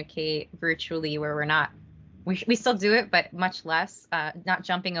communicate virtually, where we're not. We still do it, but much less, not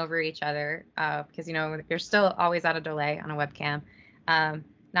jumping over each other, because, you're still always at a delay on a webcam,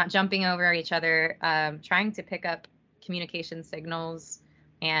 not jumping over each other, trying to pick up communication signals.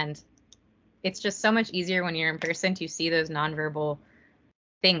 And it's just so much easier when you're in person to see those nonverbal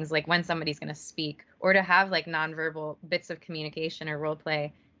things, like when somebody's going to speak, or to have like nonverbal bits of communication or role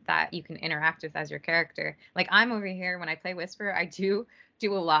play that you can interact with as your character. Like I'm over here when I play Whisper, I do a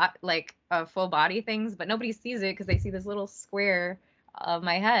lot like full body things, but nobody sees it because they see this little square of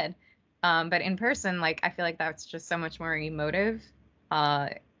my head. But in person, like I feel like that's just so much more emotive,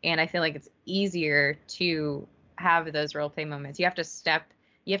 and I feel like it's easier to have those role play moments. You have to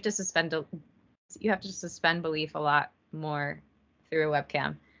suspend belief a lot more through a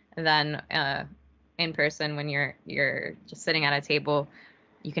webcam than in person. When you're just sitting at a table,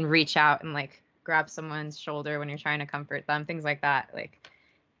 you can reach out and like grab someone's shoulder when you're trying to comfort them, things like that. Like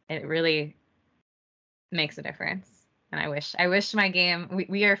it really makes a difference. And I wish my game,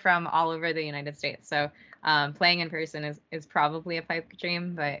 we are from all over the United States, so playing in person is probably a pipe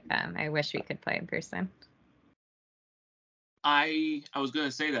dream, but I wish we could play in person. I was going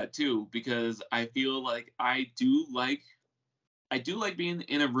to say that too, because I feel like I do like being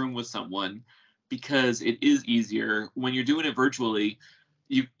in a room with someone, because it is easier when you're doing it virtually.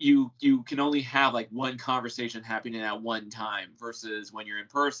 You can only have like one conversation happening at one time, versus when you're in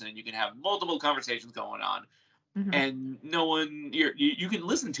person, you can have multiple conversations going on, mm-hmm. and no one you can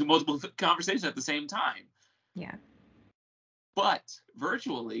listen to multiple conversations at the same time. Yeah. But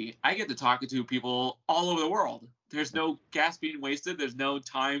virtually, I get to talk to people all over the world. There's no gas being wasted. There's no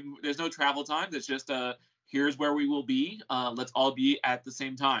time. There's no travel time. There's just here's where we will be. Let's all be at the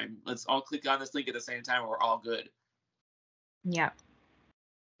same time. Let's all click on this link at the same time. We're all good. Yeah.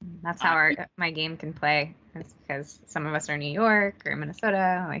 That's how my game can play. It's because some of us are in New York or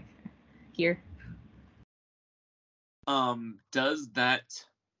Minnesota, like here. Does that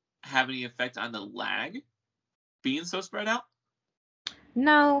have any effect on the lag being so spread out?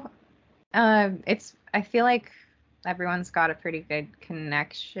 No. I feel like everyone's got a pretty good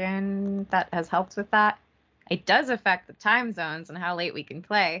connection that has helped with that. It does affect the time zones and how late we can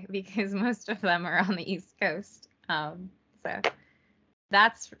play, because most of them are on the East Coast. So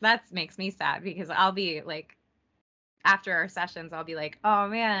that makes me sad, because I'll be like, after our sessions, I'll be like, oh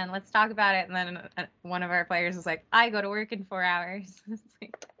man, let's talk about it. And then one of our players is like, I go to work in 4 hours.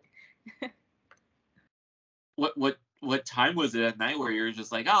 What time was it at night where you're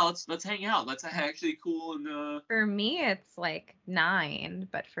just like, oh, let's hang out, let's actually cool and For me, it's like 9,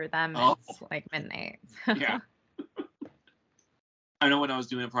 but for them, it's like midnight. Yeah. I know when I was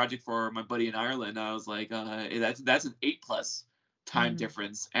doing a project for my buddy in Ireland, I was like, that's an 8+ time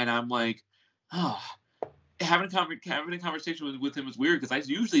difference, and I'm like, oh, having a conversation with him is weird, because I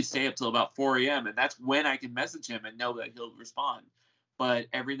usually stay up till about 4 a.m. and that's when I can message him and know that he'll respond. But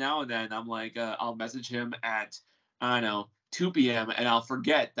every now and then, I'm like, I'll message him at 2 p.m. and I'll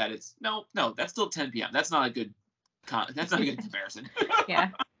forget that it's no, that's still 10 p.m. That's not a good comparison. Yeah.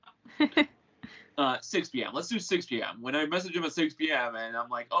 6 p.m. Let's do 6 p.m. When I message him at 6 p.m. and I'm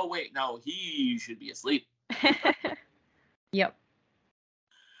like, oh wait, no, he should be asleep. Yep.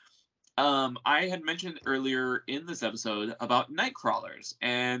 I had mentioned earlier in this episode about Nightcrawlers,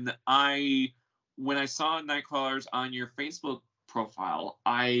 and when I saw Nightcrawlers on your Facebook profile,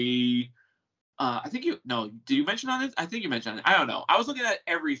 I think did you mention on it? I think you mentioned it. I don't know. I was looking at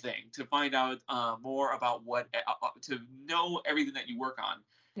everything to find out more about to know everything that you work on.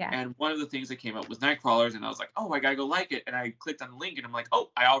 Yeah. And one of the things that came up was Nightcrawlers, and I was like, oh, I gotta go like it. And I clicked on the link, and I'm like, oh,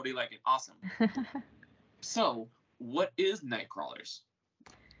 I already like it. Awesome. So, what is Nightcrawlers?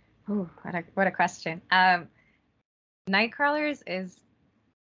 Ooh, what a question. Nightcrawlers is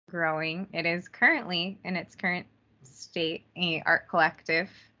growing. It is currently in its current state a art collective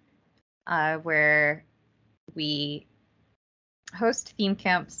where we host theme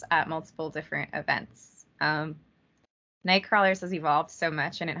camps at multiple different events. Nightcrawlers has evolved so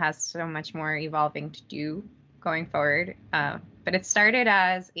much, and it has so much more evolving to do going forward. But it started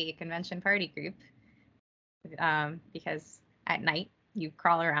as a convention party group because at night you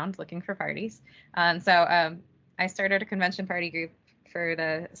crawl around looking for parties. So I started a convention party group for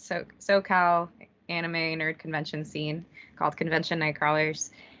the SoCal anime nerd convention scene called Convention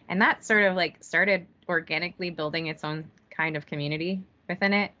Nightcrawlers. And that sort of like started organically building its own kind of community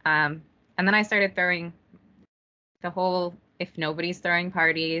within it. And then I started throwing the whole, if nobody's throwing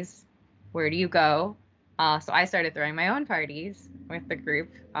parties, where do you go? So I started throwing my own parties with the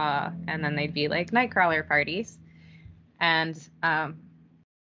group. And then they'd be like Nightcrawler parties. And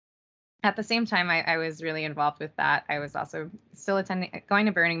at the same time, I was really involved with that. I was also still going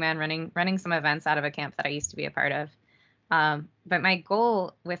to Burning Man, running some events out of a camp that I used to be a part of. But my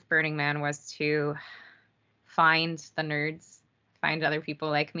goal with Burning Man was to find the nerds, find other people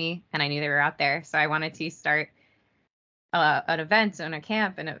like me, and I knew they were out there. So I wanted to start an event and a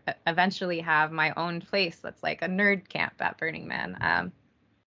camp, and eventually have my own place that's like a nerd camp at Burning Man.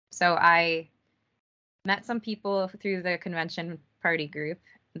 So I met some people through the convention party group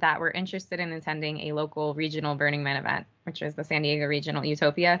that were interested in attending a local regional Burning Man event, which was the San Diego Regional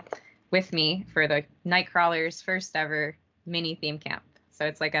Utopia, with me for the Nightcrawlers' first ever mini theme camp. So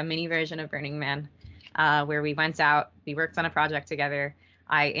it's like a mini version of Burning Man, where we went out, we worked on a project together.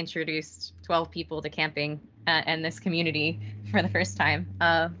 I introduced 12 people to camping and this community for the first time.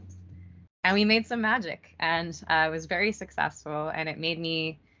 And we made some magic, and it was very successful, and it made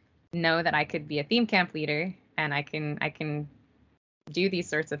me know that I could be a theme camp leader, and I can do these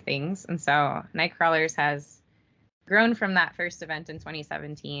sorts of things. And so Nightcrawlers has grown from that first event in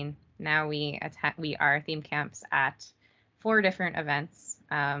 2017. Now we are theme camps at 4 different events.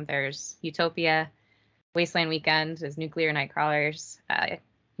 There's Utopia, Wasteland Weekend is Nuclear Nightcrawlers,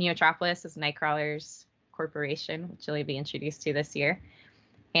 Neotropolis is Nightcrawlers Corporation, which you'll be introduced to this year.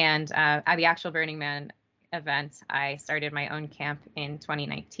 And at the actual Burning Man event, I started my own camp in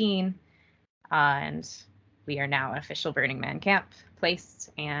 2019, and we are now an official Burning Man camp placed.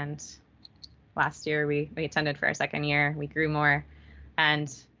 And last year we attended for our second year. We grew more,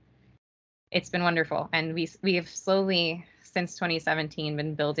 and it's been wonderful. And we have slowly, since 2017,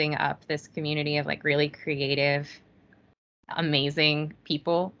 been building up this community of like really creative, amazing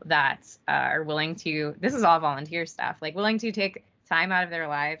people that are willing to, this is all volunteer stuff, like willing to take time out of their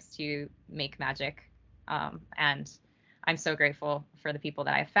lives to make magic. And I'm so grateful for the people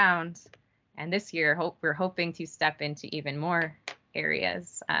that I found. And this year, we're hoping to step into even more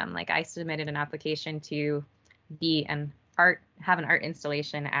areas. Like I submitted an application to have an art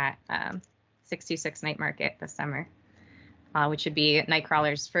installation at 626 Night Market this summer, which would be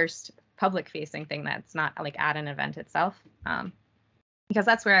Nightcrawler's first public-facing thing that's not like at an event itself, because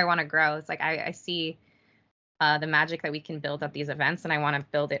that's where I want to grow. It's like I see the magic that we can build at these events, and I want to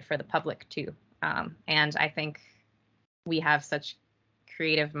build it for the public too. And I think we have such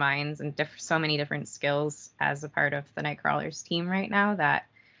creative minds and so many different skills as a part of the Nightcrawlers team right now that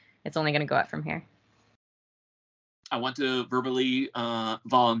it's only going to go up from here. I want to verbally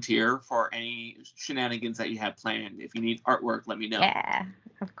volunteer for any shenanigans that you have planned. If you need artwork, let me know. Yeah,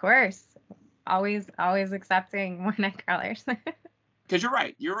 of course. Always accepting more Nightcrawlers. Because you're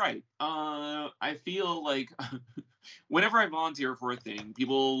right. I feel like whenever I volunteer for a thing,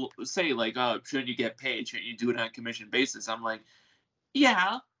 people say like, "Oh, shouldn't you get paid? Shouldn't you do it on a commission basis?" I'm like,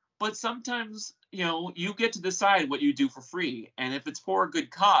 yeah, but sometimes, you get to decide what you do for free. And if it's for a good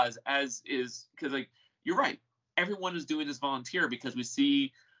cause, because like, you're right. Everyone is doing this volunteer because we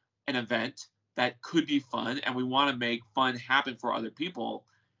see an event that could be fun and we want to make fun happen for other people.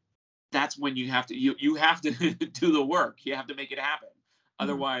 That's when you have to do the work. You have to make it happen. Mm-hmm.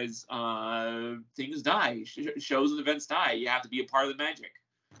 Otherwise, things die. Shows and events die. You have to be a part of the magic.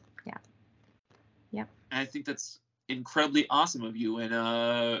 Yeah. Yeah. And I think that's incredibly awesome of you, and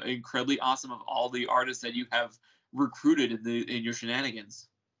incredibly awesome of all the artists that you have recruited in your shenanigans.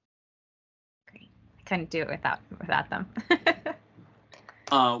 Great. I couldn't do it without them.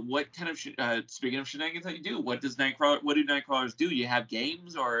 What kind of speaking of shenanigans that you do? What do Nightcrawlers do? You have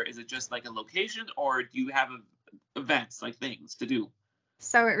games, or is it just like a location, or do you have events, like things to do?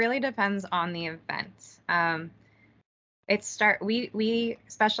 So it really depends on the event. We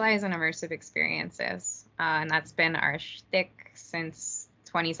specialize in immersive experiences, and that's been our shtick since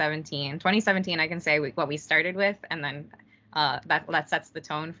 2017. 2017, I can say what we started with, and then that sets the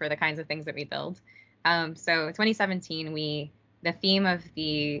tone for the kinds of things that we build. So 2017, the theme of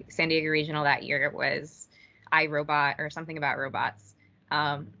the San Diego Regional that year was iRobot, or something about robots.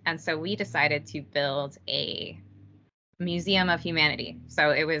 And so we decided to build a museum of humanity.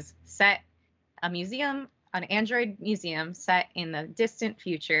 So it was an android museum set in the distant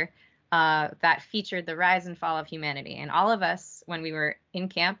future that featured the rise and fall of humanity. And all of us, when we were in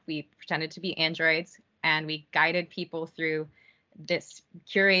camp, we pretended to be androids, and we guided people through this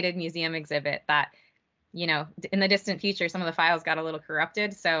curated museum exhibit that, in the distant future, some of the files got a little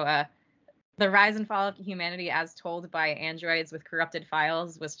corrupted. So the rise and fall of humanity as told by androids with corrupted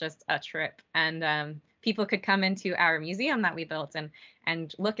files was just a trip. And people could come into our museum that we built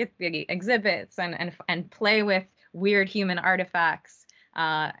and look at the exhibits and play with weird human artifacts,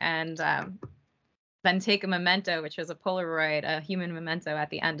 and then take a memento, which was a Polaroid, a human memento at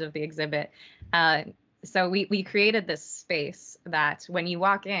the end of the exhibit. So we created this space that when you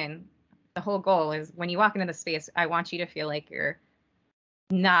walk in, the whole goal is when you walk into the space, I want you to feel like you're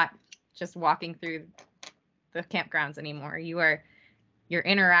not just walking through the campgrounds anymore. You're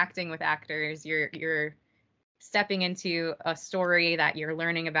interacting with actors. You're stepping into a story that you're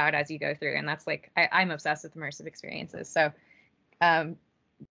learning about as you go through. And that's like, I'm obsessed with immersive experiences. So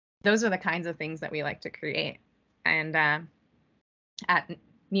those are the kinds of things that we like to create. And at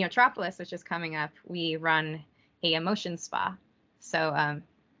Neotropolis, which is coming up, we run a emotion spa. So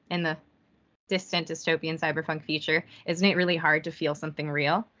in the distant dystopian cyberpunk future, isn't it really hard to feel something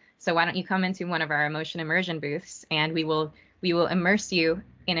real? So why don't you come into one of our emotion immersion booths, and we will immerse you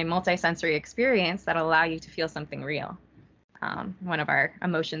in a multisensory experience that'll allow you to feel something real. One of our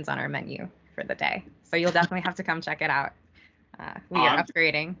emotions on our menu for the day. So you'll definitely have to come check it out. We are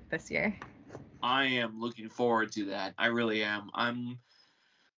upgrading this year. I am looking forward to that. I really am.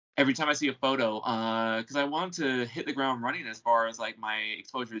 Every time I see a photo, because I want to hit the ground running as far as like my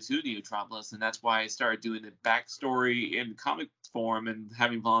exposure to Neotropolis, and that's why I started doing the backstory in comic form and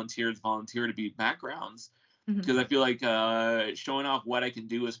having volunteer to be backgrounds, because I feel like showing off what I can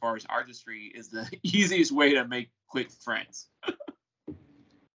do as far as artistry is the easiest way to make quick friends.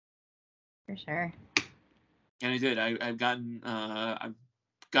 For sure. And I did. I've gotten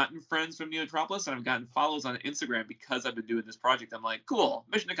friends from Neotropolis, and I've gotten follows on Instagram because I've been doing this project. I'm like, cool,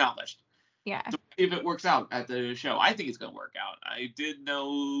 mission accomplished. Yeah. So if it works out at the show, I think it's going to work out. I did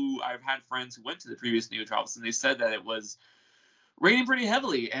know I've had friends who went to the previous Neotropolis, and they said that it was raining pretty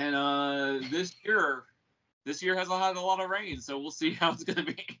heavily. And this year has had a lot of rain, so we'll see how it's going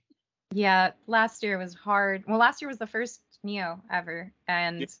to be. Yeah, last year was hard. Well, last year was the first Neo ever,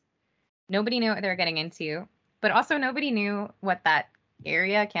 and nobody knew what they were getting into. But also nobody knew what that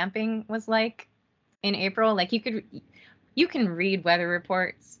area camping was like in April. Like you can read weather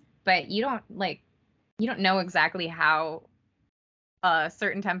reports, but you don't know exactly how a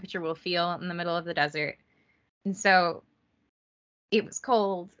certain temperature will feel in the middle of the desert. And so it was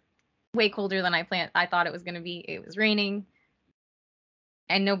cold, way colder than I thought it was going to be. It was raining,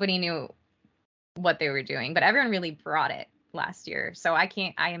 and nobody knew what they were doing, but everyone really brought it last year. So I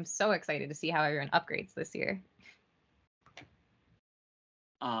am so excited to see how everyone upgrades this year.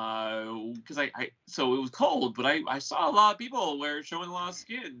 Because so it was cold, but I saw a lot of people showing a lot of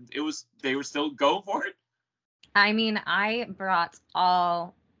skin. They were still going for it. I mean, I brought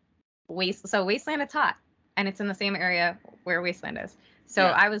all so Wasteland is hot, and it's in the same area where Wasteland is. So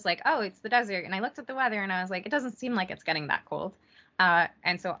I was like, oh, it's the desert, and I looked at the weather, and I was like, it doesn't seem like it's getting that cold.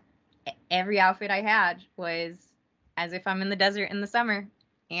 And so every outfit I had was as if I'm in the desert in the summer,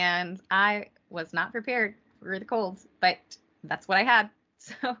 and I was not prepared for the cold, but that's what I had.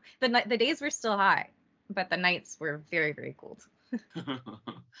 So the days were still high, but the nights were very, very cold.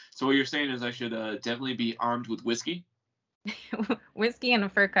 So what you're saying is I should definitely be armed with whiskey? Whiskey and a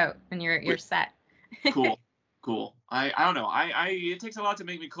fur coat, and you're set. Cool. I don't know. It takes a lot to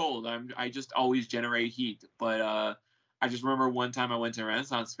make me cold. I just always generate heat. But I just remember one time I went to a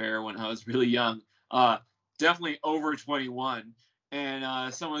Renaissance fair when I was really young. Definitely over 21.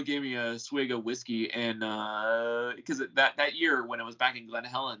 And someone gave me a swig of whiskey, and because that year when I was back in Glen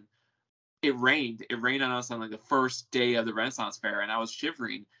Helen, it rained. It rained on us on like the first day of the Renaissance fair, and I was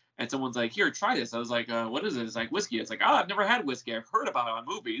shivering. and someone's like, here, try this. I was like, what is it? It's like whiskey. It's like, oh, I've never had whiskey. I've heard about it on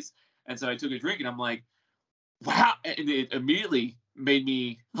movies. And so I took a drink, and I'm like, wow. And it immediately made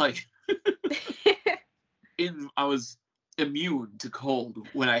me like, I was immune to cold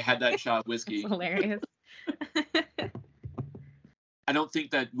when I had that shot of whiskey. That's hilarious. I don't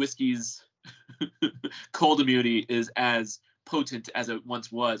think that whiskey's cold immunity is as potent as it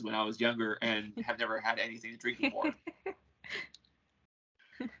once was when I was younger and have never had anything to drink before.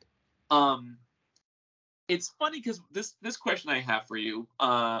 It's funny because this question I have for you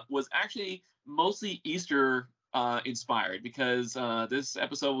was actually mostly Easter inspired, because this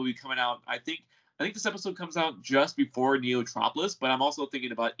episode will be coming out. I think this episode comes out just before Neotropolis, but I'm also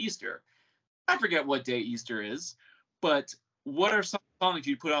thinking about Easter. I forget what day Easter is, but what are some songs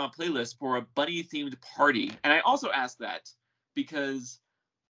you'd put on a playlist for a bunny-themed party? And I also ask that because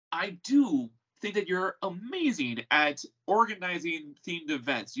I do think that you're amazing at organizing themed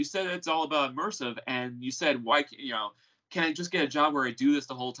events. You said it's all about immersive, and you said, why, can I just get a job where I do this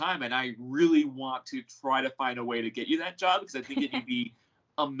the whole time? And I really want to try to find a way to get you that job, because I think that you'd be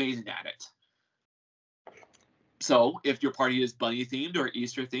amazing at it. So if your party is bunny themed or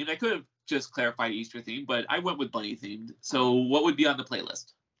Easter themed, I could have just clarified Easter themed, but I went with bunny themed. So what would be on the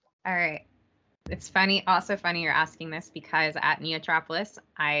playlist? All right. It's funny, also funny you're asking this, because at Neotropolis,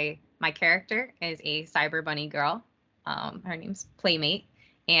 my character is a cyber bunny girl. Her name's Playmate,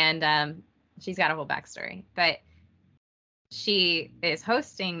 and she's got a whole backstory. But she is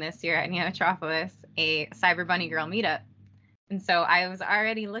hosting this year at Neotropolis a cyber bunny girl meetup. And so I was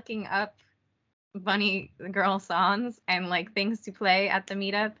already looking up bunny girl songs and like things to play at the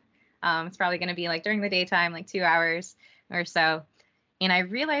meetup. It's probably going to be like during the daytime, like 2 hours or so. And I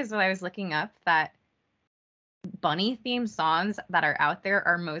realized while I was looking up that bunny themed songs that are out there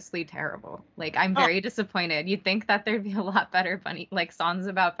are mostly terrible. Like, I'm very disappointed. You'd think that there'd be a lot better bunny, like, songs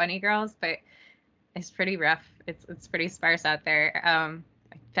about bunny girls, but it's pretty rough. It's pretty sparse out there. I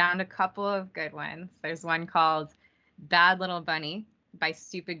found a couple of good ones. There's one called Bad Little Bunny by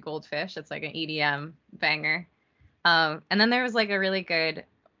Stupid Goldfish. It's like an EDM banger. And then there was like a really good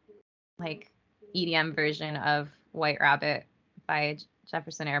like EDM version of White Rabbit by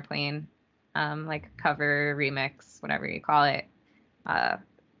Jefferson Airplane, like cover remix, whatever you call it, that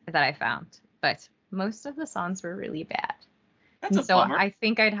I found. But most of the songs were really bad. That's a so bummer. I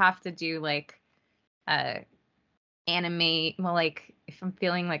think I'd have to do like anime, well, like if I'm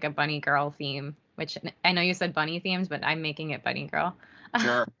feeling like a bunny girl theme, which I know you said bunny themes, but I'm making it bunny girl.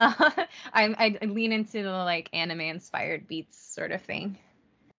 Sure. I lean into the like anime inspired beats sort of thing.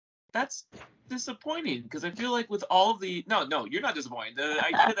 That's disappointing, because I feel like with all of the no, you're not disappointed. The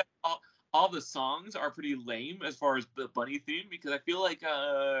idea that all the songs are pretty lame as far as the bunny theme, because I feel like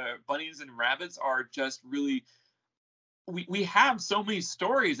bunnies and rabbits are just really, we have so many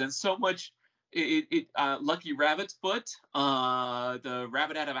stories and so much. Lucky Rabbit's Foot, the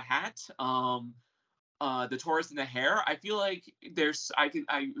Rabbit Out of a Hat, the Tortoise and the Hare. I feel like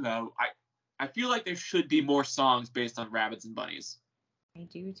I feel like there should be more songs based on rabbits and bunnies. I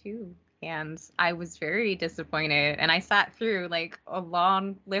do too. And I was very disappointed. And I sat through like a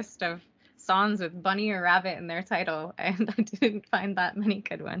long list of songs with bunny or rabbit in their title, and I didn't find that many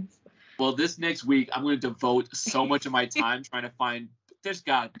good ones. Well, this next week, I'm going to devote so much of my time trying to find. It's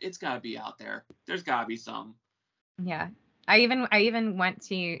got to be out there. There's got to be some. Yeah. I even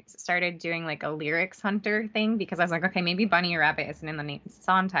started doing like a lyrics hunter thing, because I was like, okay, maybe bunny or rabbit isn't in the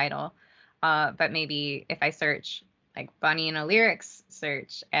song title. But maybe if I search like bunny in a lyrics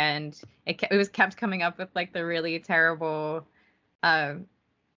search, and it was kept coming up with like the really terrible,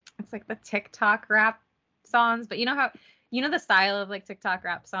 it's like the TikTok rap songs, but you know the style of like TikTok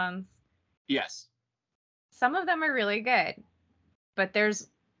rap songs? Yes. Some of them are really good, but there's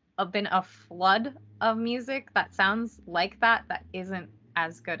been a flood of music that sounds like that isn't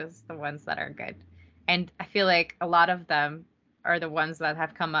as good as the ones that are good. And I feel like a lot of them are the ones that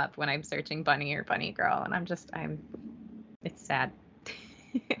have come up when I'm searching bunny or bunny girl, and it's sad.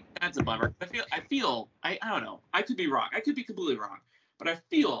 That's a bummer. I don't know. I could be wrong. I could be completely wrong, but I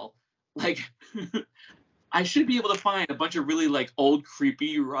feel like I should be able to find a bunch of really like old,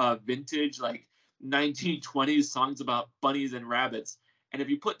 creepy, vintage, like 1920s songs about bunnies and rabbits. And if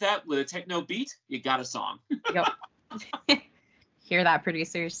you put that with a techno beat, you got a song. Yep. Hear that,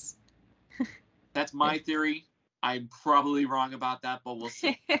 producers? That's my theory. I'm probably wrong about that, but we'll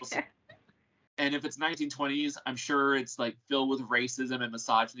see. And if it's 1920s, I'm sure it's like filled with racism and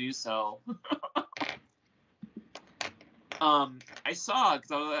misogyny. So I saw,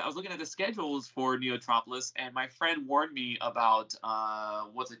 because I was looking at the schedules for Neotropolis, and my friend warned me about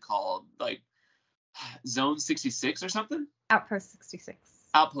what's it called, like Zone 66 or something. Outpost 66.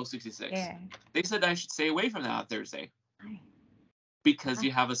 Outpost 66. Yeah. They said I should stay away from that on Thursday because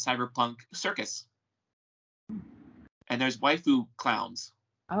you have a cyberpunk circus and there's waifu clowns.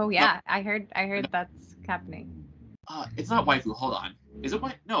 Oh yeah, I heard that's happening. It's not waifu. Hold on. Is it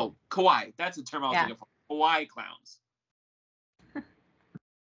No, kawaii. That's the term I was looking for. Kawaii clowns.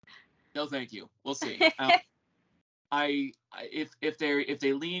 No, thank you. We'll see. If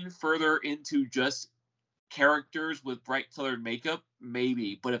they lean further into just characters with bright colored makeup,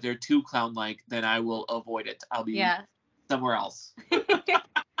 maybe. But if they're too clown-like, then I will avoid it. I'll be somewhere else.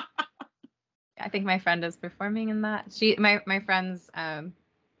 I think my friend is performing in that. My friend's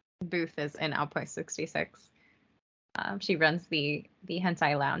booth is in Outpost 66. She runs the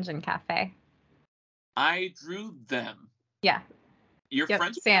hentai lounge and cafe. I drew them. Yeah. Your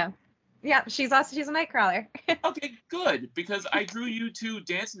friend Sam. Yeah, she's a Nightcrawler. Okay, good, because I drew you two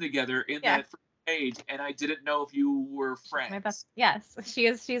dancing together in that first page, and I didn't know if you were friends. My best. Yes, she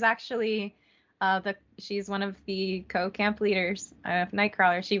is. She's actually she's one of the co-camp leaders of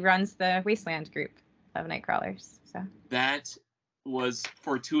Nightcrawler. She runs the Wasteland group of Nightcrawlers. So that was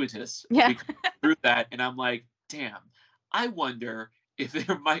fortuitous. Yeah. Because I drew that, and I'm like, damn. I wonder if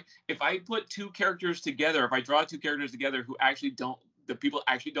I put two characters together, if I draw two characters together who actually the people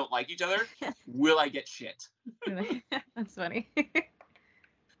actually don't like each other, will I get shit? That's funny.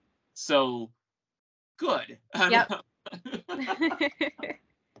 So good. Yep.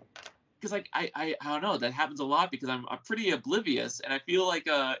 Because I don't know, that happens a lot because I'm pretty oblivious, and I feel like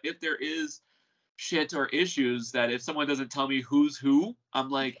if there is shit or issues, that if someone doesn't tell me who's who, I'm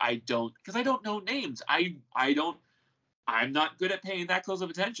like, because I don't know names. I'm not good at paying that close of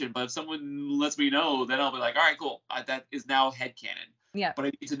attention, but if someone lets me know, then I'll be like, all right, cool. That is now headcanon. Yeah. But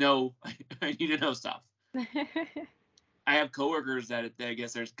I need to know. I need to know stuff. I have coworkers that I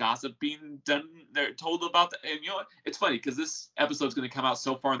guess there's gossip being done. They're told about that, and you know what? It's funny because this episode's going to come out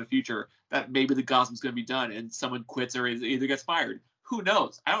so far in the future that maybe the gossip's going to be done, and someone quits or either gets fired. Who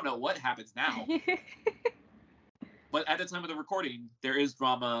knows? I don't know what happens now. But at the time of the recording, there is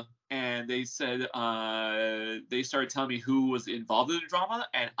drama, and they said they started telling me who was involved in the drama,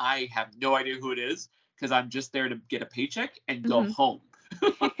 and I have no idea who it is because I'm just there to get a paycheck and go home.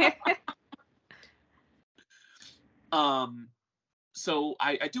 So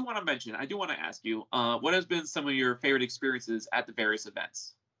I do want to ask you, what has been some of your favorite experiences at the various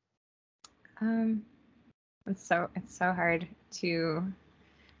events? It's so hard to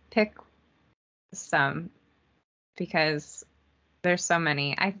pick some because there's so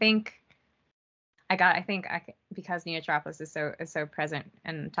many. I think because Neotropolis is so present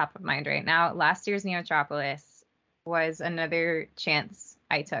and top of mind right now. Last year's Neotropolis was another chance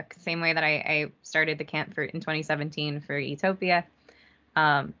I took. Same way that I started the camp in 2017 for Utopia.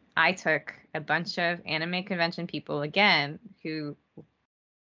 I took a bunch of anime convention people again, who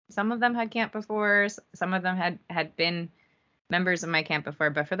some of them had camp before, some of them had been members of my camp before,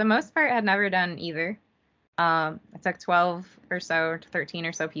 but for the most part had never done either. I took 12 or so, 13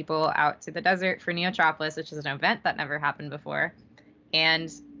 or so people out to the desert for Neotropolis, which is an event that never happened before.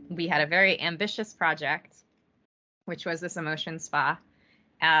 And we had a very ambitious project, which was this emotion spa.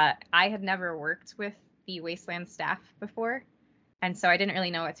 I had never worked with the Wasteland staff before, and so I didn't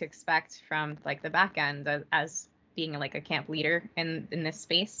really know what to expect from like the back end as being like a camp leader in this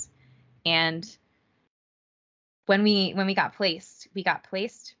space. And when we got placed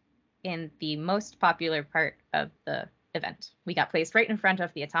in the most popular part of the event. We got placed right in front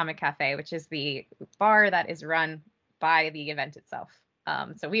of the Atomic Cafe, which is the bar that is run by the event itself.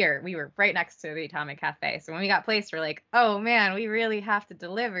 So we were right next to the Atomic Cafe. So when we got placed, we're like, oh man, we really have to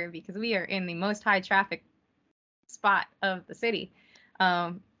deliver because we are in the most high traffic spot of the city.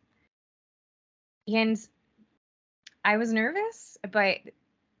 And I was nervous, but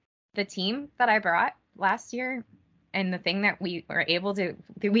the team that I brought last year and the thing that we were able to,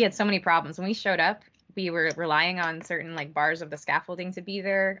 we had so many problems. When we showed up, we were relying on certain like bars of the scaffolding to be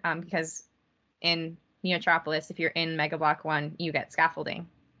there because in Neotropolis, if you're in Mega Block 1, you get scaffolding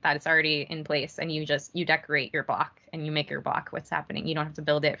that it's already in place, and you decorate your block and you make your block what's happening. You don't have to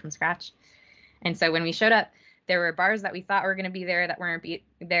build it from scratch. And so when we showed up, there were bars that we thought were going to be there that weren't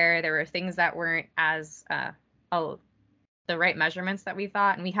there. There were things that weren't as the right measurements that we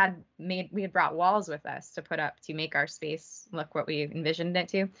thought, and we had brought walls with us to put up to make our space look what we envisioned it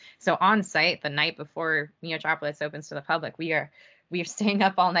to. So on site, the night before Neotropolis opens to the public, we are staying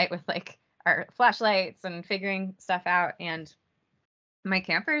up all night with like our flashlights and figuring stuff out. And my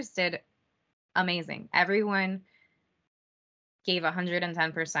campers did amazing. Everyone gave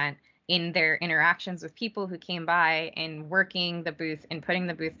 110% in their interactions with people who came by and working the booth and putting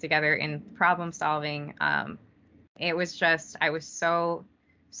the booth together in problem solving. It was just, I was so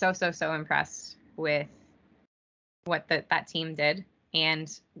so impressed with what that team did,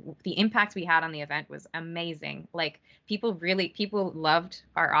 and the impact we had on the event was amazing. Like people loved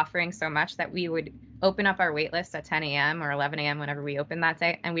our offering so much that we would open up our wait list at 10 a.m. or 11 a.m. whenever we opened that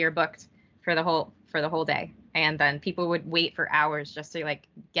day, and we were booked for the whole day. And then people would wait for hours just to like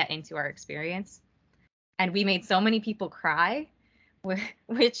get into our experience. And we made so many people cry,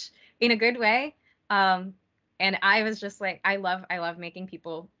 which in a good way. And I was just like, I love making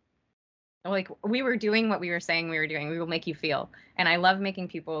people, like, we were doing what we were saying we were doing. We will make you feel. And I love making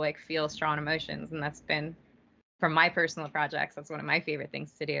people like feel strong emotions. And that's been, from my personal projects, that's one of my favorite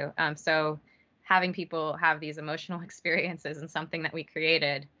things to do. So having people have these emotional experiences and something that we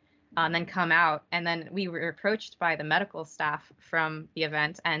created, and then come out. And then we were approached by the medical staff from the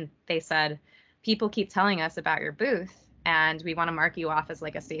event, and they said, people keep telling us about your booth, and we want to mark you off as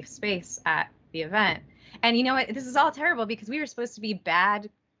like a safe space at the event. And you know what? This is all terrible because we were supposed to be bad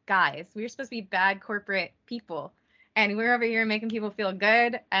guys. We were supposed to be bad corporate people. And we're over here making people feel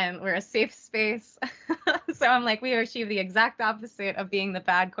good, and we're a safe space. So I'm like, we achieved the exact opposite of being the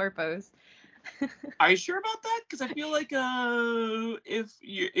bad corpos. Are you sure about that? Because I feel like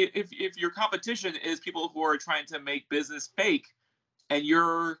if your competition is people who are trying to make business fake, and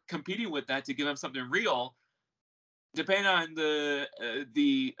you're competing with that to give them something real, depending on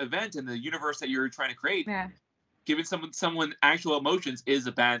the event and the universe that you're trying to create, yeah, giving someone actual emotions is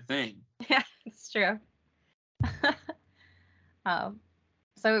a bad thing. Yeah, it's true.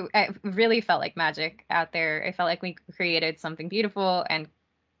 So it really felt like magic out there. It felt like we created something beautiful, and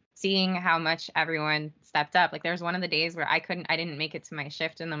seeing how much everyone stepped up. Like there was one of the days where I didn't make it to my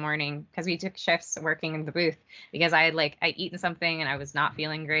shift in the morning because we took shifts working in the booth because I'd eaten something and I was not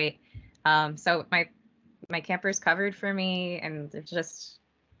feeling great. So my campers covered for me, and it just,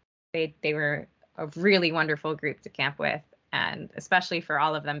 they were a really wonderful group to camp with. And especially for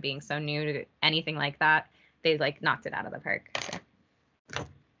all of them being so new to anything like that, they like knocked it out of the park. So.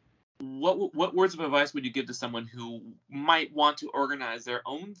 What words of advice would you give to someone who might want to organize their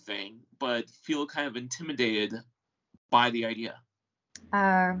own thing but feel kind of intimidated by the idea?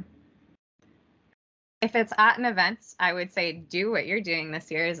 If it's at an event, I would say do what you're doing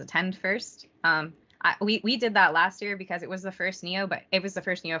this year, is attend first. We did that last year because it was the first Neo, but it was the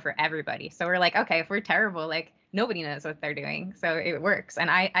first Neo for everybody. So we're like, okay, if we're terrible, like nobody knows what they're doing, so it works.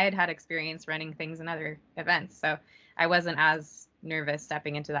 And I had experience running things in other events, so I wasn't as nervous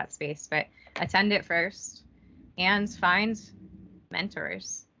stepping into that space. But attend it first and find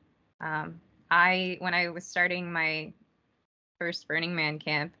mentors. When I was starting my first Burning Man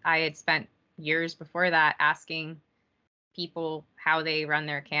camp, I had spent years before that asking people how they run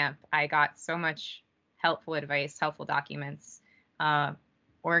their camp. I got so much helpful advice, helpful documents.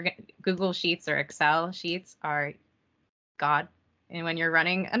 Google Sheets or Excel sheets are God. And when you're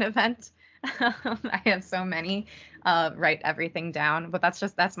running an event, I have so many. Write everything down, but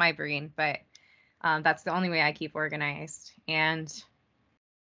that's my brain. But that's the only way I keep organized. And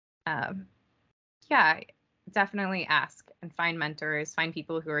yeah, definitely ask and find mentors, find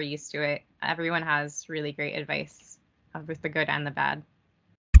people who are used to it. Everyone has really great advice with the good and the bad.